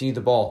as he continue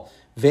the ball.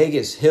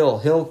 Vegas,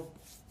 Hill.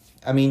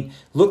 I mean,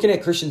 looking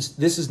at Christian's,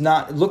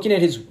 looking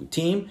at his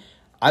team,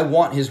 I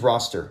want his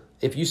roster.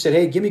 If you said,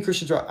 hey, give me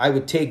Christian's roster, I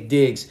would take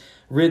Diggs,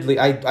 Ridley.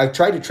 I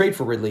tried to trade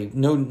for Ridley.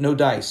 No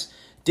dice.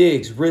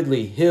 Diggs,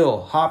 Ridley,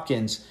 Hill,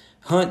 Hopkins,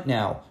 Hunt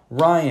now,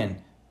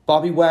 Ryan,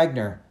 Bobby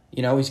Wagner.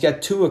 He's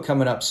got Tua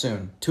coming up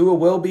soon. Tua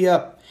will be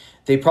up.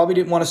 They probably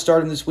didn't want to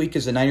start him this week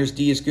because the Niners'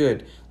 D is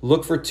good.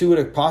 Look for Tua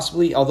to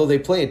possibly, although they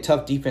play a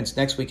tough defense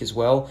next week as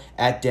well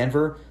at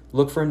Denver,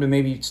 look for him to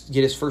maybe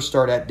get his first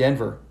start at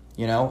Denver,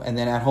 and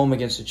then at home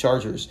against the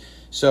Chargers.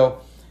 So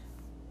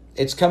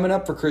it's coming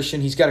up for Christian.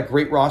 He's got a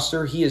great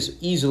roster. He is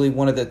easily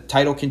one of the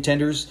title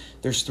contenders.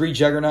 There's 4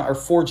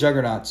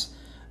 juggernauts,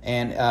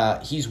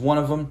 and he's one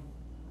of them.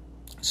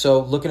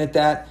 So looking at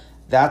that,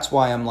 that's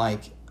why I'm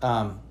like,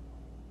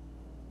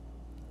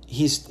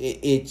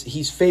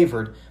 he's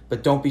favored,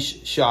 but don't be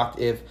shocked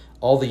if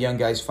all the young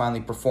guys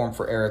finally perform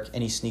for Eric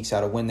and he sneaks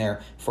out a win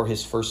there for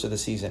his first of the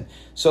season.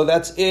 So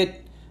that's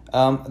it.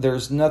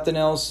 There's nothing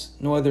else,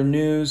 no other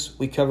news.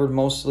 We covered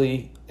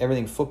mostly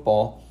everything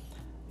football.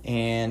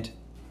 And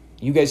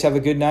you guys have a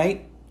good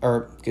night.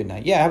 Or good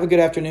night. Yeah, have a good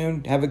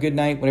afternoon. Have a good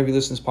night whenever you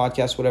listen to this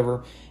podcast,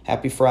 whatever.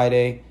 Happy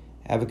Friday.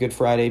 Have a good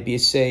Friday. Be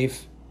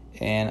safe.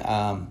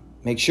 And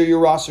make sure your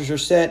rosters are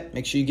set.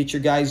 Make sure you get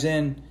your guys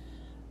in.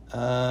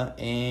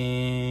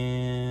 And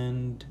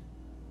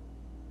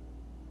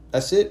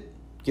that's it.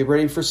 Get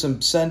ready for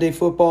some Sunday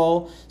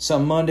football,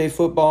 some Monday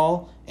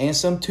football, and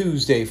some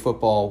Tuesday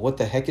football. What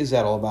the heck is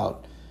that all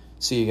about?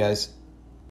 See you guys.